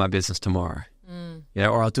 I'll work on my business tomorrow.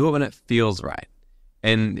 Or I'll do it when it feels right.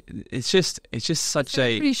 And it's just such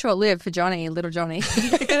a pretty short-lived for Johnny, little Johnny.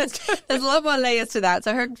 There's a lot more layers to that.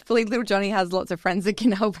 So hopefully little Johnny has lots of friends that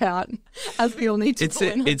can help out, as we all need to.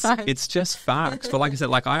 It's just facts. But like I said,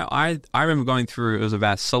 like I remember going through, it was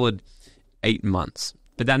about a solid 8 months.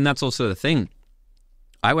 But then that's also the thing.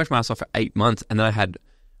 I worked myself for 8 months, and then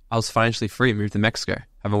I was financially free, moved to Mexico. I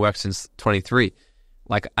haven't worked since 23.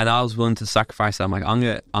 And I was willing to sacrifice that. I'm like, I'm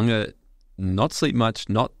gonna not sleep much,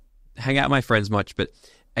 not hang out with my friends much, but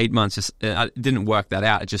 8 months it didn't work that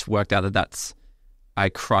out. It just worked out that I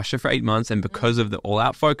crushed it for 8 months, and because of the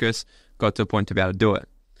all-out focus, got to a point to be able to do it.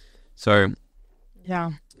 So,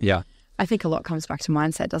 yeah, I think a lot comes back to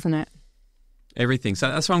mindset, doesn't it? Everything. So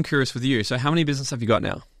that's why I'm curious with you. So how many businesses have you got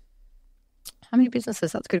now? How many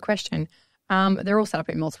businesses? That's a good question. They're all set up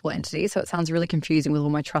in multiple entities, so it sounds really confusing with all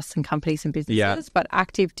my trusts and companies and businesses, but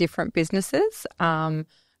active different businesses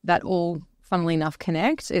that all, funnily enough,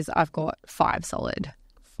 connect I've got 5 solid.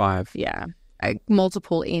 5. Yeah.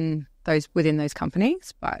 Multiple within those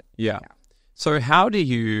companies, but yeah. So how do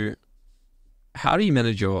you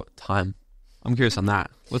manage your time? I'm curious on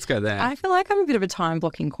that. Let's go there. I feel like I'm a bit of a time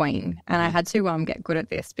blocking queen, and I had to get good at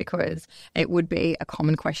this because it would be a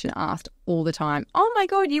common question asked all the time. Oh my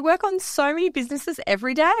God, you work on so many businesses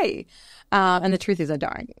every day. And the truth is I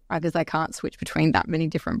don't, because I can't switch between that many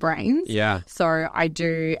different brains. Yeah. So I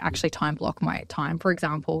do actually time block my time. For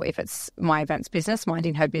example, if it's my events business,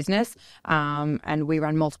 Minding Her Business, and we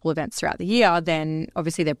run multiple events throughout the year, then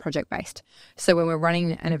obviously they're project based. So when we're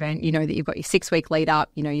running an event, you know that you've got your 6-week lead up,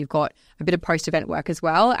 you've got a bit of post-event work as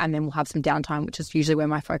well, and then we'll have some downtime, which is usually where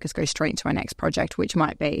my focus goes straight into my next project, which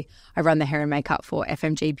might be I run the hair and makeup for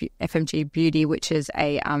FMG Beauty, which is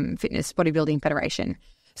a fitness bodybuilding federation.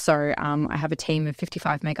 So I have a team of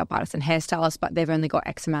 55 makeup artists and hairstylists, but they've only got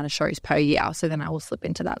X amount of shows per year. So then I will slip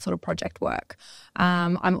into that sort of project work.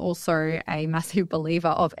 I'm also a massive believer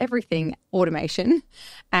of everything automation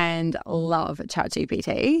and love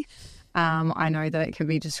ChatGPT. I know that it can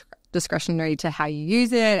be just discretionary to how you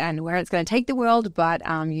use it and where it's going to take the world, but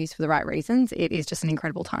used for the right reasons, it is just an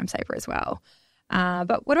incredible time saver as well.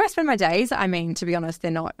 But where do I spend my days? I mean, to be honest, they're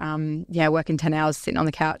not, working 10 hours, sitting on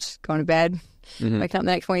the couch, going to bed, waking up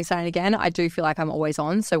the next morning, starting again. I do feel like I'm always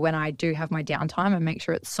on. So when I do have my downtime, I make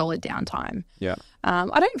sure it's solid downtime. Yeah.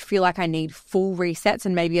 I don't feel like I need full resets,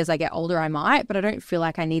 and maybe as I get older I might, but I don't feel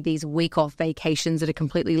like I need these week-off vacations that are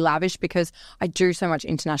completely lavish because I do so much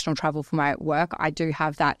international travel for my work. I do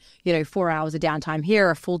have that, 4 hours of downtime here,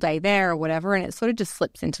 a full day there or whatever, and it sort of just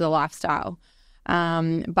slips into the lifestyle.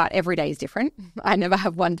 But every day is different. I never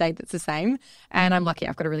have one day that's the same, and I'm lucky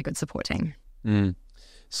I've got a really good support team.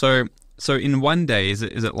 So in one day, is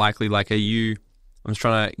it likely like, I'm just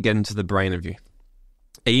trying to get into the brain of you.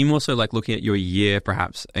 Are you more so like looking at your year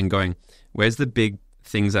perhaps and going, where's the big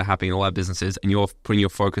things that are happening in all our businesses, and you're putting your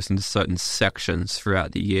focus into certain sections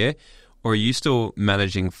throughout the year? Or are you still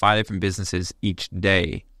managing 5 different businesses each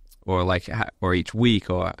day? Or each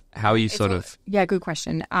week, or how are you Yeah, good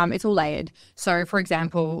question. It's all layered. So, for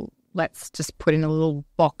example, let's just put in a little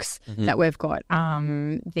box that we've got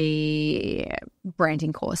the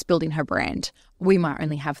branding course, Building Her Brand. We might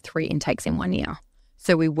only have 3 intakes in 1 year.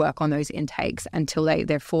 So we work on those intakes until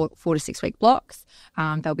they're 4 to 6 week blocks.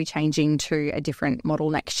 They'll be changing to a different model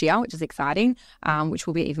next year, which is exciting, which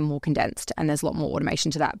will be even more condensed, and there's a lot more automation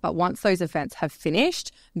to that. But once those events have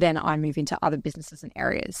finished, then I move into other businesses and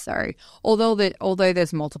areas. So although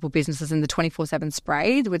there's multiple businesses in the 24/7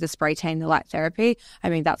 spray with the spray tan, the light therapy, I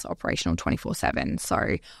mean, that's operational 24/7.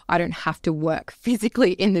 So I don't have to work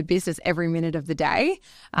physically in the business every minute of the day.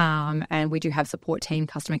 And we do have support team,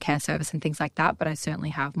 customer care service and things like that. But I certainly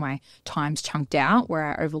have my times chunked out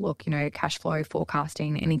where I overlook, cash flow,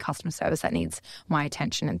 forecasting, any customer service that needs my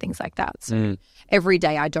attention and things like that. So every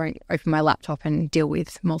day I don't open my laptop and deal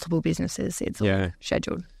with multiple businesses. It's all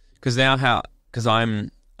scheduled. Because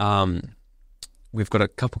we've got a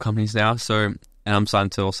couple companies now, and I'm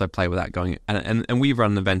starting to also play with that going, and we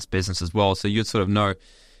run an events business as well. So you'd sort of know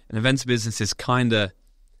an events business is kind of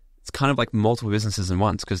like multiple businesses in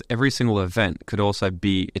once, because every single event could also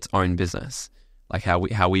be its own business. Like how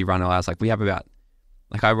we run our lives. Like we have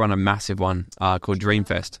I run a massive one called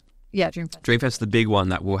Dreamfest. Yeah, Dreamfest. Dreamfest is the big one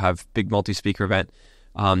that will have big multi-speaker event.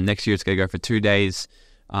 Next year it's going to go for 2 days.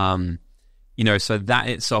 So that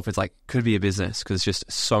itself is like, could be a business because just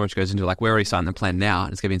so much goes into it. Like we're already starting the plan now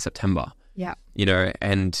and it's going to be in September. Yeah.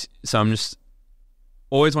 And so I'm just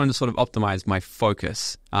always wanting to sort of optimize my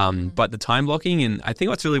focus. But the time blocking, and I think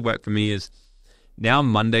what's really worked for me is now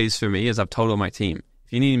Mondays for me, as I've told all my team,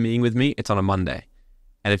 if you need a meeting with me, it's on a Monday.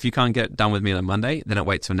 And if you can't get done with me on a Monday, then it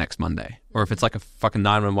waits till next Monday. Or if it's like a fucking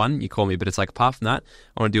 911, you call me. But it's like, apart from that,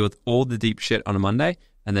 I want to deal with all the deep shit on a Monday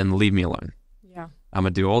and then leave me alone. Yeah. I'm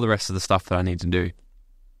going to do all the rest of the stuff that I need to do.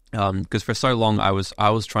 Because for so long, I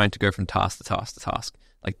was trying to go from task to task to task,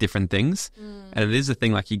 like different things. And it is a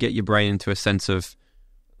thing, like you get your brain into a sense of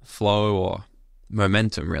flow or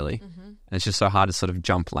momentum, really. And it's just so hard to sort of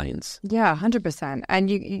jump lanes. Yeah, 100%.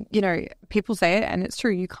 And you people say it, and it's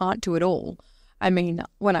true. You can't do it all. I mean,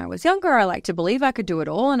 when I was younger, I like to believe I could do it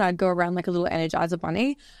all and I'd go around like a little Energizer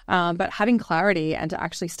bunny. But having clarity and to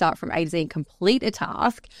actually start from A to Z and complete a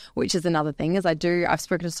task, which is another thing, as I've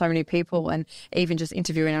spoken to so many people and even just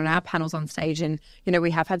interviewing on our panels on stage. And, we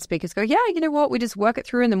have had speakers go, yeah, you know what, we just work it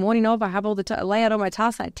through in the morning of, I have all the layout on my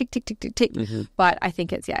tasks, I tick, tick, tick, tick, tick. But I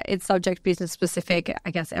think it's subject business specific. I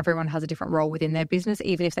guess everyone has a different role within their business,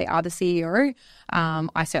 even if they are the CEO.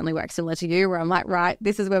 I certainly work similar to you where I'm like, right,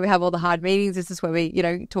 this is where we have all the hard meetings. This is where we,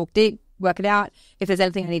 talk deep, work it out. If there's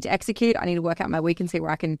anything I need to execute, I need to work out my week and see where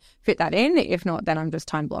I can fit that in. If not, then I'm just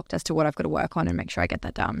time blocked as to what I've got to work on and make sure I get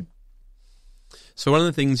that done. So one of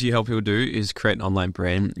the things you help people do is create an online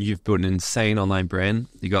brand. You've built an insane online brand.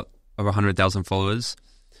 You got over 100,000 followers.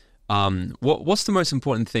 What's the most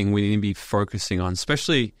important thing we need to be focusing on,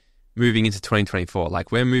 especially moving into 2024?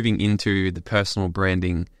 Like we're moving into the personal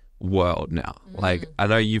branding world now. Like I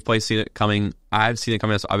know you've probably seen it coming. I've seen it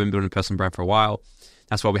coming. So I've been building a personal brand for a while.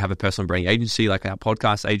 That's why we have a personal branding agency, like our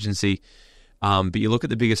podcast agency. But you look at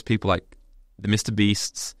the biggest people like the Mr.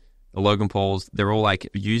 Beasts, the Logan Pauls, they're all like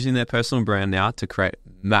using their personal brand now to create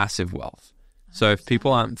massive wealth. So if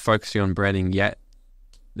people aren't focusing on branding yet,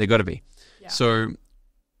 they got to be. Yeah. So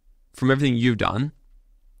from everything you've done,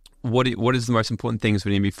 what is the most important things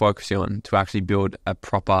we need to be focusing on to actually build a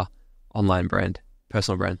proper online brand,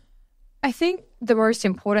 personal brand? I think the most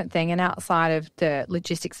important thing, and outside of the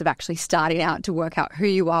logistics of actually starting out to work out who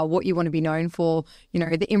you are, what you want to be known for,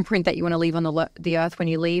 the imprint that you want to leave on the earth when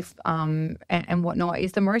you leave, and whatnot,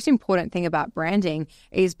 is the most important thing about branding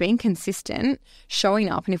is being consistent, showing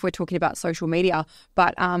up. And if we're talking about social media,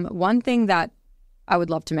 but one thing that I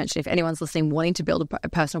would love to mention, if anyone's listening wanting to build a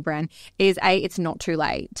personal brand, is it's not too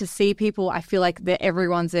late to see people. I feel like that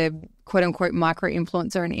everyone's a quote unquote micro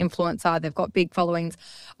influencer and influencer. They've got big followings.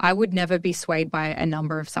 I would never be swayed by a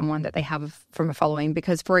number of someone that they have from a following,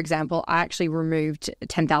 because, for example, I actually removed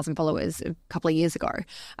 10,000 followers a couple of years ago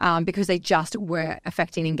because they just were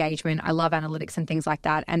affecting engagement. I love analytics and things like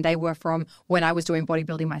that. And they were from when I was doing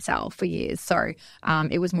bodybuilding myself for years. So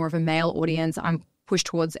it was more of a male audience. I'm push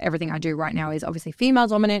towards everything I do right now is obviously female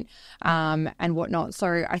dominant and whatnot.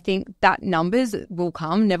 So I think that numbers will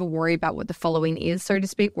come. Never worry about what the following is, so to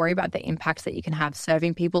speak. Worry about the impacts that you can have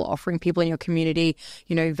serving people, offering people in your community,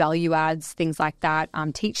 value adds, things like that,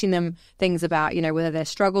 teaching them things about, whether they're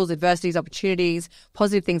struggles, adversities, opportunities,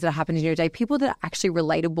 positive things that happen in your day, people that are actually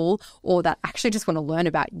relatable or that actually just want to learn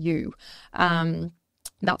about you.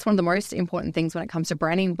 That's one of the most important things when it comes to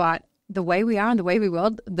branding. But the way we are and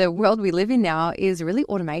the world we live in now is really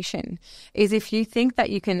automation. Is if you think that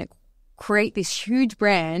you can create this huge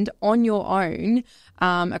brand on your own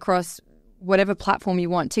across whatever platform you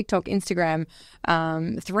want, TikTok, Instagram,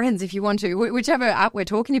 Threads, if you want to, whichever app we're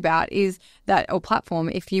talking about is that, or platform,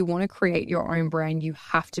 if you want to create your own brand, you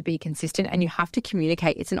have to be consistent and you have to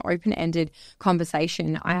communicate. It's an open-ended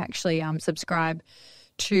conversation. I actually subscribe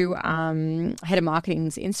to Head of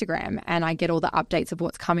Marketing's Instagram, and I get all the updates of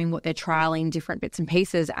what's coming, what they're trialing, different bits and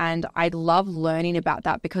pieces. And I love learning about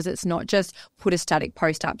that because it's not just put a static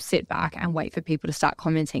post up, sit back and wait for people to start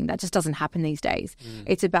commenting. That just doesn't happen these days.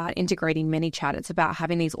 It's about integrating ManyChat. It's about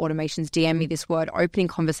having these automations, DM me this word, opening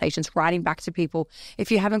conversations, writing back to people.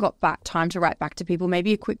 If you haven't got time to write back to people,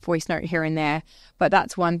 maybe a quick voice note here and there. But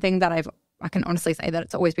that's one thing that I can honestly say that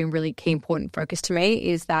it's always been really key, important focus to me,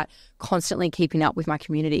 is that constantly keeping up with my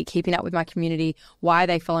community. Why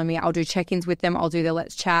they follow me. I'll do check-ins with them. I'll do the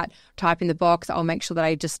let's chat, type in the box. I'll make sure that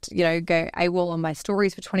I just, go AWOL on my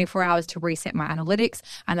stories for 24 hours to reset my analytics.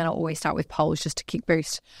 And then I'll always start with polls just to kick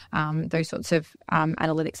boost those sorts of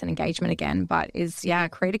analytics and engagement again. But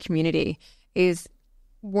create a community.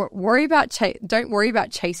 Don't worry about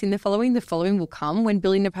chasing the following. The following will come when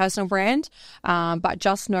building a personal brand, but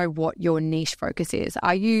just know what your niche focus is.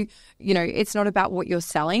 Are you, it's not about what you're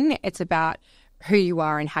selling. It's about who you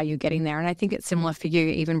are and how you're getting there. And I think it's similar for you,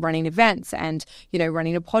 even running events and,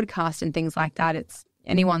 running a podcast and things like that.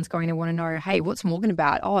 anyone's going to want to know, hey, what's Morgan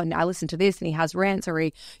about? Oh, and I listened to this and he has rants, or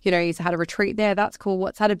he's had a retreat there. That's cool.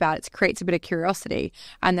 What's that about? It creates a bit of curiosity.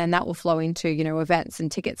 And then that will flow into, events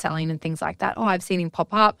and ticket selling and things like that. Oh, I've seen him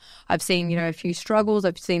pop up. I've seen, a few struggles.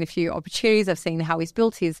 I've seen a few opportunities. I've seen how he's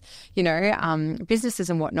built his, businesses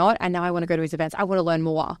and whatnot. And now I want to go to his events. I want to learn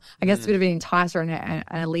more. I guess it's a bit of an enticer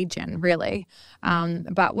and a lead gen, really.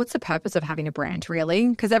 But what's the purpose of having a brand, really?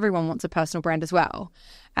 Because everyone wants a personal brand as well.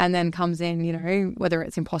 And then comes in, whether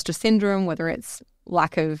it's imposter syndrome, whether it's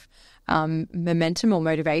lack of momentum or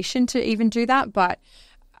motivation to even do that. But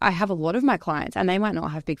I have a lot of my clients, and they might not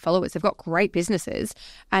have big followers. They've got great businesses,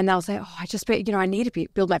 and they'll say, oh, I need to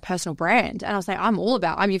build my personal brand. And I'll say,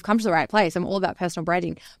 you've come to the right place. I'm all about personal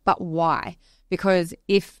branding. But why? Because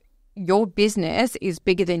if your business is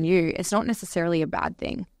bigger than you, it's not necessarily a bad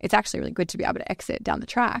thing. It's actually really good to be able to exit down the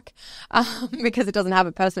track because it doesn't have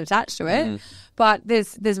a person attached to it. But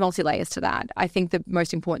there's multi-layers to that. I think the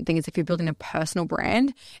most important thing is, if you're building a personal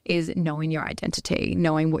brand, is knowing your identity,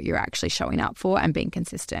 knowing what you're actually showing up for, and being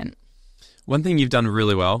consistent. One thing you've done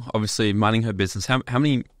really well, obviously, Minding Her Business. How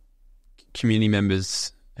many community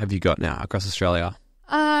members have you got now across Australia?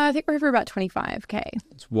 I think we're over about 25K.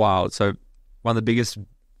 It's wild. So one of the biggest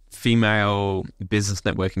female business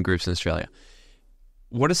networking groups in Australia.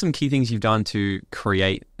 What are some key things you've done to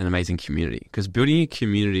create an amazing community? Because building a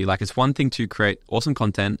community, it's one thing to create awesome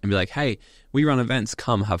content and be like, hey, we run events,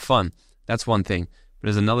 come have fun. That's one thing. But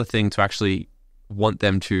there's another thing to actually want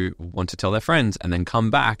them to want to tell their friends and then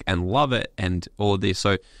come back and love it and all of this.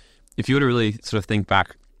 So if you were to really sort of think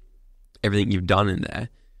back everything you've done in there,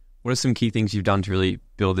 what are some key things you've done to really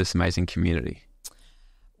build this amazing community?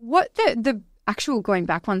 What the actual going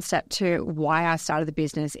back one step to why I started the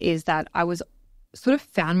business is that I was sort of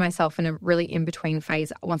found myself in a really in-between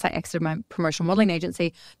phase once I exited my promotional modeling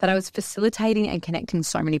agency, that I was facilitating and connecting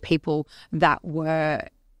so many people that were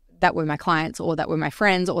my clients, or that were my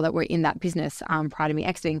friends, or that were in that business prior to me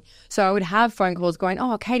exiting. So I would have phone calls going,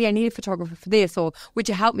 oh, Katie, I need a photographer for this, or would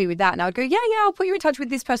you help me with that? And I would go, yeah, I'll put you in touch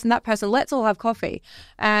with this person, that person. Let's all have coffee.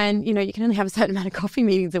 And, you can only have a certain amount of coffee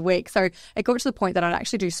meetings a week. So it got to the point that I'd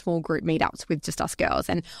actually do small group meetups with just us girls.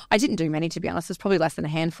 And I didn't do many, to be honest. It was probably less than a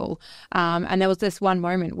handful. And there was this one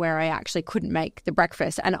moment where I actually couldn't make the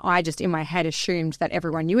breakfast. And I just, in my head, assumed that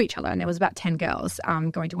everyone knew each other. And there was about 10 girls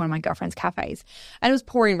going to one of my girlfriend's cafes. And it was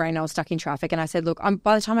pouring rain. I was stuck in traffic. And I said, look,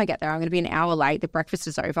 by the time I get there, I'm going to be an hour late. The breakfast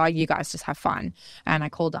is over. You guys just have fun. And I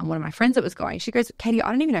called one of my friends that was going. She goes, Katie,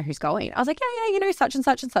 I don't even know who's going. I was like, yeah, such and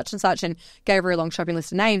such and such and such, and gave her a long shopping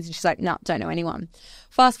list of names. And she's like, no, don't know anyone.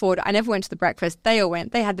 Fast forward, I never went to the breakfast. They all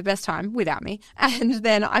went. They had the best time without me. And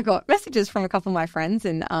then I got messages from a couple of my friends,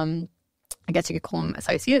 and I guess you could call them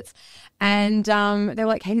associates. And they were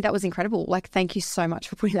like, Katie, that was incredible. Thank you so much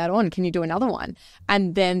for putting that on. Can you do another one?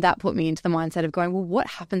 And then that put me into the mindset of going, well, what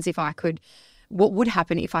would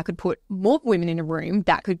happen if I could put more women in a room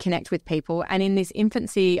that could connect with people? And in this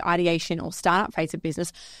infancy, ideation, or startup phase of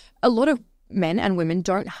business, a lot of men and women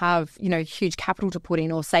don't have, huge capital to put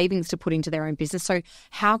in or savings to put into their own business. So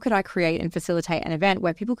how could I create and facilitate an event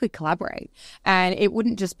where people could collaborate? And it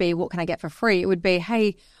wouldn't just be, what can I get for free? It would be,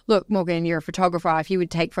 hey, look, Morgan, you're a photographer. If you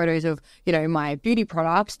would take photos of, my beauty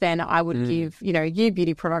products, then I would give, you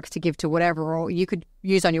beauty products to give to whatever, or you could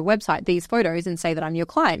use on your website these photos and say that I'm your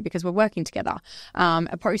client because we're working together,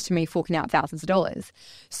 opposed to me forking out thousands of dollars.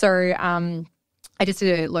 So, I just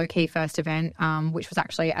did a low-key first event, which was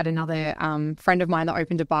actually at another friend of mine that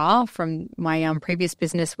opened a bar from my previous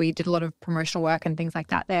business. We did a lot of promotional work and things like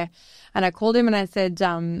that there. And I called him and I said,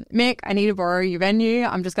 Mick, I need to borrow your venue.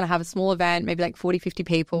 I'm just going to have a small event, maybe 40, 50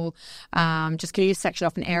 people. Just can you section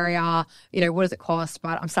off an area? What does it cost?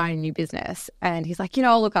 But I'm starting a new business. And he's like,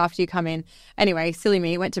 I'll look after you, come in. Anyway, silly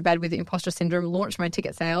me, went to bed with imposter syndrome, launched my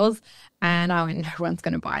ticket sales. And I went, no one's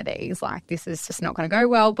going to buy these. This is just not going to go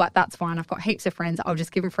well, but that's fine. I've got heaps of friends. I'll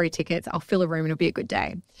just give them free tickets. I'll fill a room and it'll be a good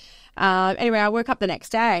day. Anyway, I woke up the next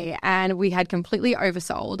day and we had completely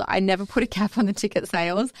oversold. I never put a cap on the ticket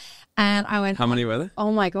sales. And I went, how many were there?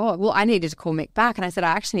 Oh my God. Well, I needed to call Mick back and I said,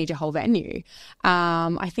 I actually need your whole venue.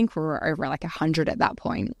 I think we were over 100 at that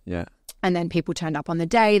point. Yeah. And then people turned up on the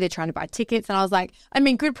day, they're trying to buy tickets. And I was like,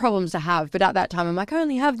 good problems to have. But at that time, I'm like, I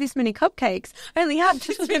only have this many cupcakes. I only have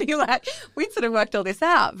this many, we'd sort of worked all this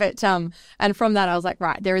out. But, and from that, I was like,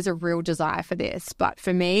 right, there is a real desire for this. But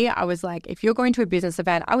for me, I was like, if you're going to a business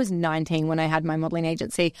event, I was 19 when I had my modeling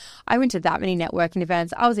agency. I went to that many networking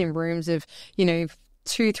events. I was in rooms of,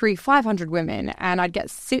 2, 3, 500 women, and I'd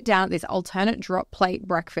sit down at this alternate drop plate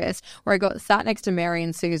breakfast where I got sat next to Mary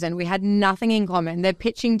and Susan. We had nothing in common. They're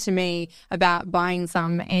pitching to me about buying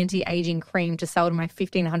some anti-aging cream to sell to my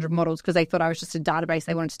 1,500 models because they thought I was just a database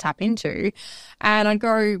they wanted to tap into. And I'd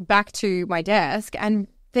go back to my desk and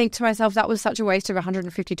think to myself, that was such a waste of a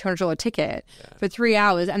 $150, $200 ticket for 3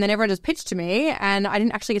 hours. And then everyone just pitched to me and I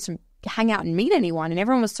didn't actually get to hang out and meet anyone. And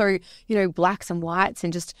everyone was so, blacks and whites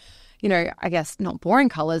and just, I guess not boring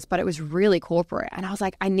colors, but it was really corporate. And I was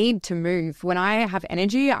like, I need to move. When I have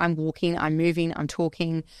energy, I'm walking, I'm moving, I'm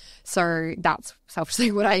talking. So that's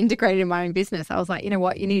selfishly what I integrated in my own business. I was like, you know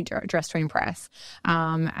what, you need to dress to impress.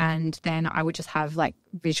 And then I would just have like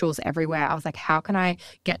visuals everywhere. I was like, how can I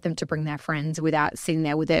get them to bring their friends without sitting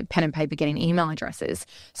there with their pen and paper getting email addresses?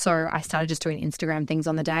 So I started just doing Instagram things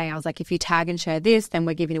on the day. I was like, if you tag and share this, then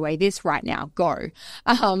we're giving away this right now, go.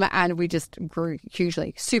 And we just grew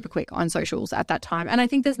hugely, super quick on socials at that time. And I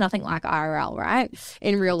think there's nothing like IRL, right?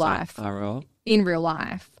 In real life. IRL? In real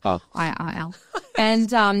life. Oh. IRL.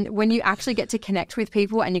 And when you actually get to connect with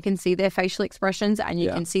people and you can see their facial expressions and you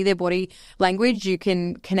can see their body language, you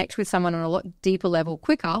can connect with someone on a lot deeper level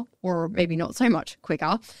quicker, or maybe not so much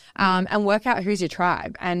quicker, and work out who's your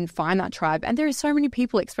tribe and find that tribe. And there are so many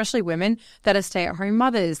people, especially women, that are stay-at-home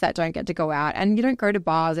mothers that don't get to go out, and you don't go to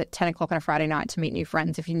bars at 10 o'clock on a Friday night to meet new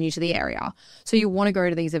friends if you're new to the area. So you want to go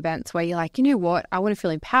to these events where you're like, you know what, I want to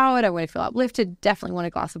feel empowered, I want to feel uplifted, definitely want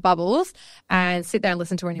a glass of bubbles, and sit there and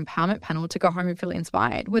listen to an empowerment panel to go home and feel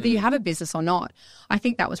inspired, whether you have a business or not. I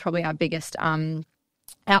think that was probably our biggest,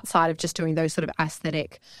 outside of just doing those sort of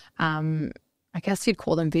aesthetic, I guess you'd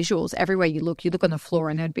call them visuals. Everywhere you look on the floor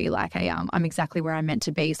and there'd be like a I'm exactly where I'm meant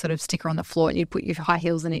to be sort of sticker on the floor, and you'd put your high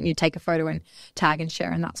heels in it and you'd take a photo and tag and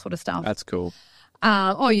share and that sort of stuff. That's cool.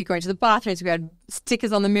 Or you go into the bathrooms, we had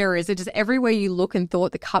stickers on the mirrors. It just everywhere you look and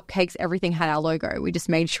thought, the cupcakes, everything had our logo. We just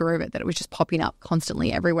made sure of it, that it was just popping up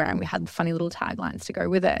constantly everywhere, and we had funny little taglines to go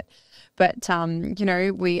with it. But,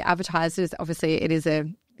 we advertised as, obviously it is a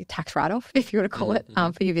tax write-off, if you want to call it,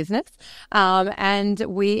 for your business. And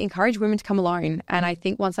we encourage women to come alone. And I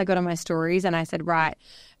think once I got on my stories and I said, right,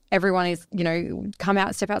 everyone is, come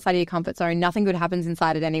out, step outside of your comfort zone. Nothing good happens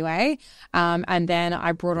inside it anyway. And then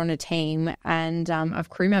I brought on a team of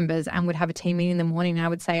crew members and would have a team meeting in the morning. And I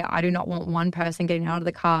would say, I do not want one person getting out of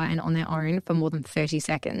the car and on their own for more than 30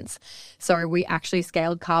 seconds. So we actually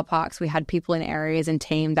scaled car parks. We had people in areas and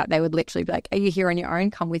team that they would literally be like, are you here on your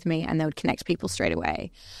own? Come with me. And they would connect people straight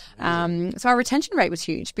away. So our retention rate was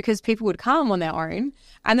huge because people would come on their own.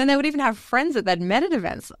 And then they would even have friends that they'd met at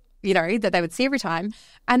events, that they would see every time.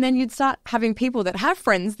 And then you'd start having people that have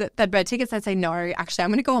friends that they'd buy tickets. They'd say, no, actually,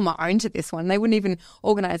 I'm going to go on my own to this one. They wouldn't even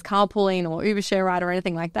organise carpooling or Uber share ride or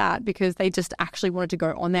anything like that because they just actually wanted to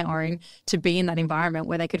go on their own to be in that environment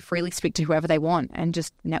where they could freely speak to whoever they want and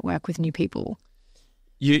just network with new people.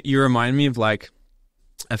 You remind me of like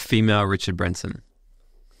a female Richard Branson.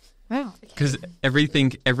 Wow. Because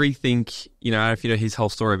everything, I don't know if you know his whole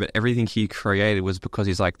story, but everything he created was because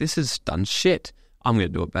he's like, this is done shit. I'm going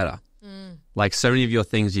to do it better. Like so many of your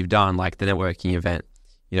things you've done, like the networking event,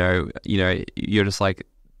 you're just like,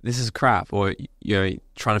 this is crap. Or,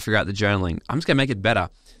 trying to figure out the journaling. I'm just going to make it better.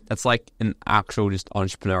 That's like an actual just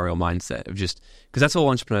entrepreneurial mindset of just, because that's all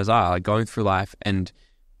entrepreneurs are, like going through life and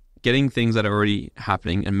getting things that are already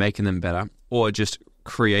happening and making them better, or just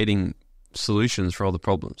creating solutions for all the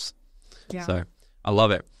problems. Yeah. So I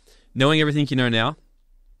love it. Knowing everything you know now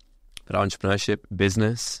about entrepreneurship,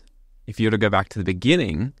 business, if you were to go back to the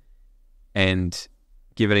beginning and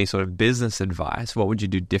give any sort of business advice, what would you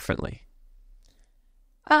do differently?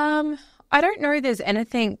 I don't know there's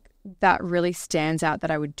anything that really stands out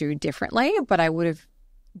that I would do differently, but I would have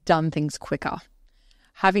done things quicker.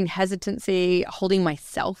 Having hesitancy, holding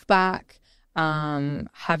myself back,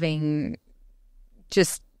 having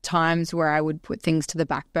just times where I would put things to the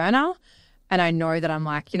back burner. And I know that I'm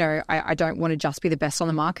like, I don't want to just be the best on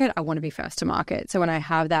the market. I want to be first to market. So when I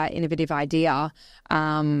have that innovative idea,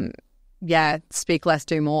 speak less,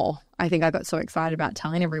 do more. I think I got so excited about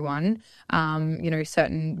telling everyone,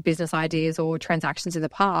 certain business ideas or transactions in the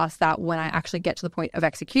past that when I actually get to the point of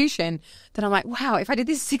execution, that I'm like, wow, if I did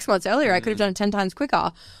this 6 months earlier, I could have done it 10 times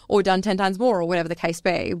quicker or done 10 times more or whatever the case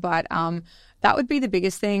be. But that would be the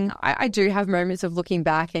biggest thing. I do have moments of looking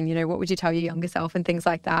back and, what would you tell your younger self and things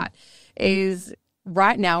like that. Is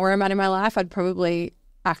right now where I'm at in my life, I'd probably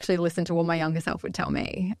actually listen to what my younger self would tell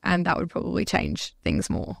me. And that would probably change things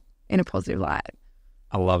more in a positive light.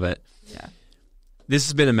 I love it. Yeah. This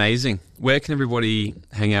has been amazing. Where can everybody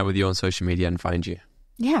hang out with you on social media and find you?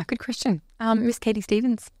 Yeah, good question. Miss Katie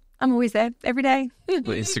Stevens. I'm always there every day.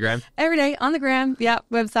 Instagram? Every day on the gram. Yeah,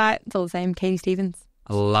 website. It's all the same. Katie Stevens.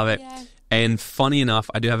 I love it. Yeah. And funny enough,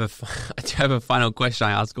 I do have a final question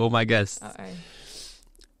I ask all my guests. Uh-oh.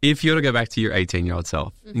 If you were to go back to your 18-year-old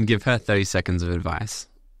self and give her 30 seconds of advice,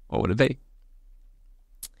 what would it be?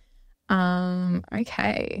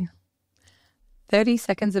 Okay. 30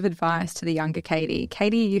 seconds of advice to the younger Katie.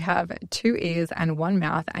 Katie, you have 2 ears and 1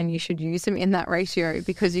 mouth, and you should use them in that ratio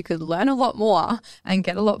because you could learn a lot more and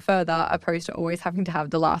get a lot further opposed to always having to have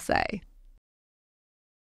the last say.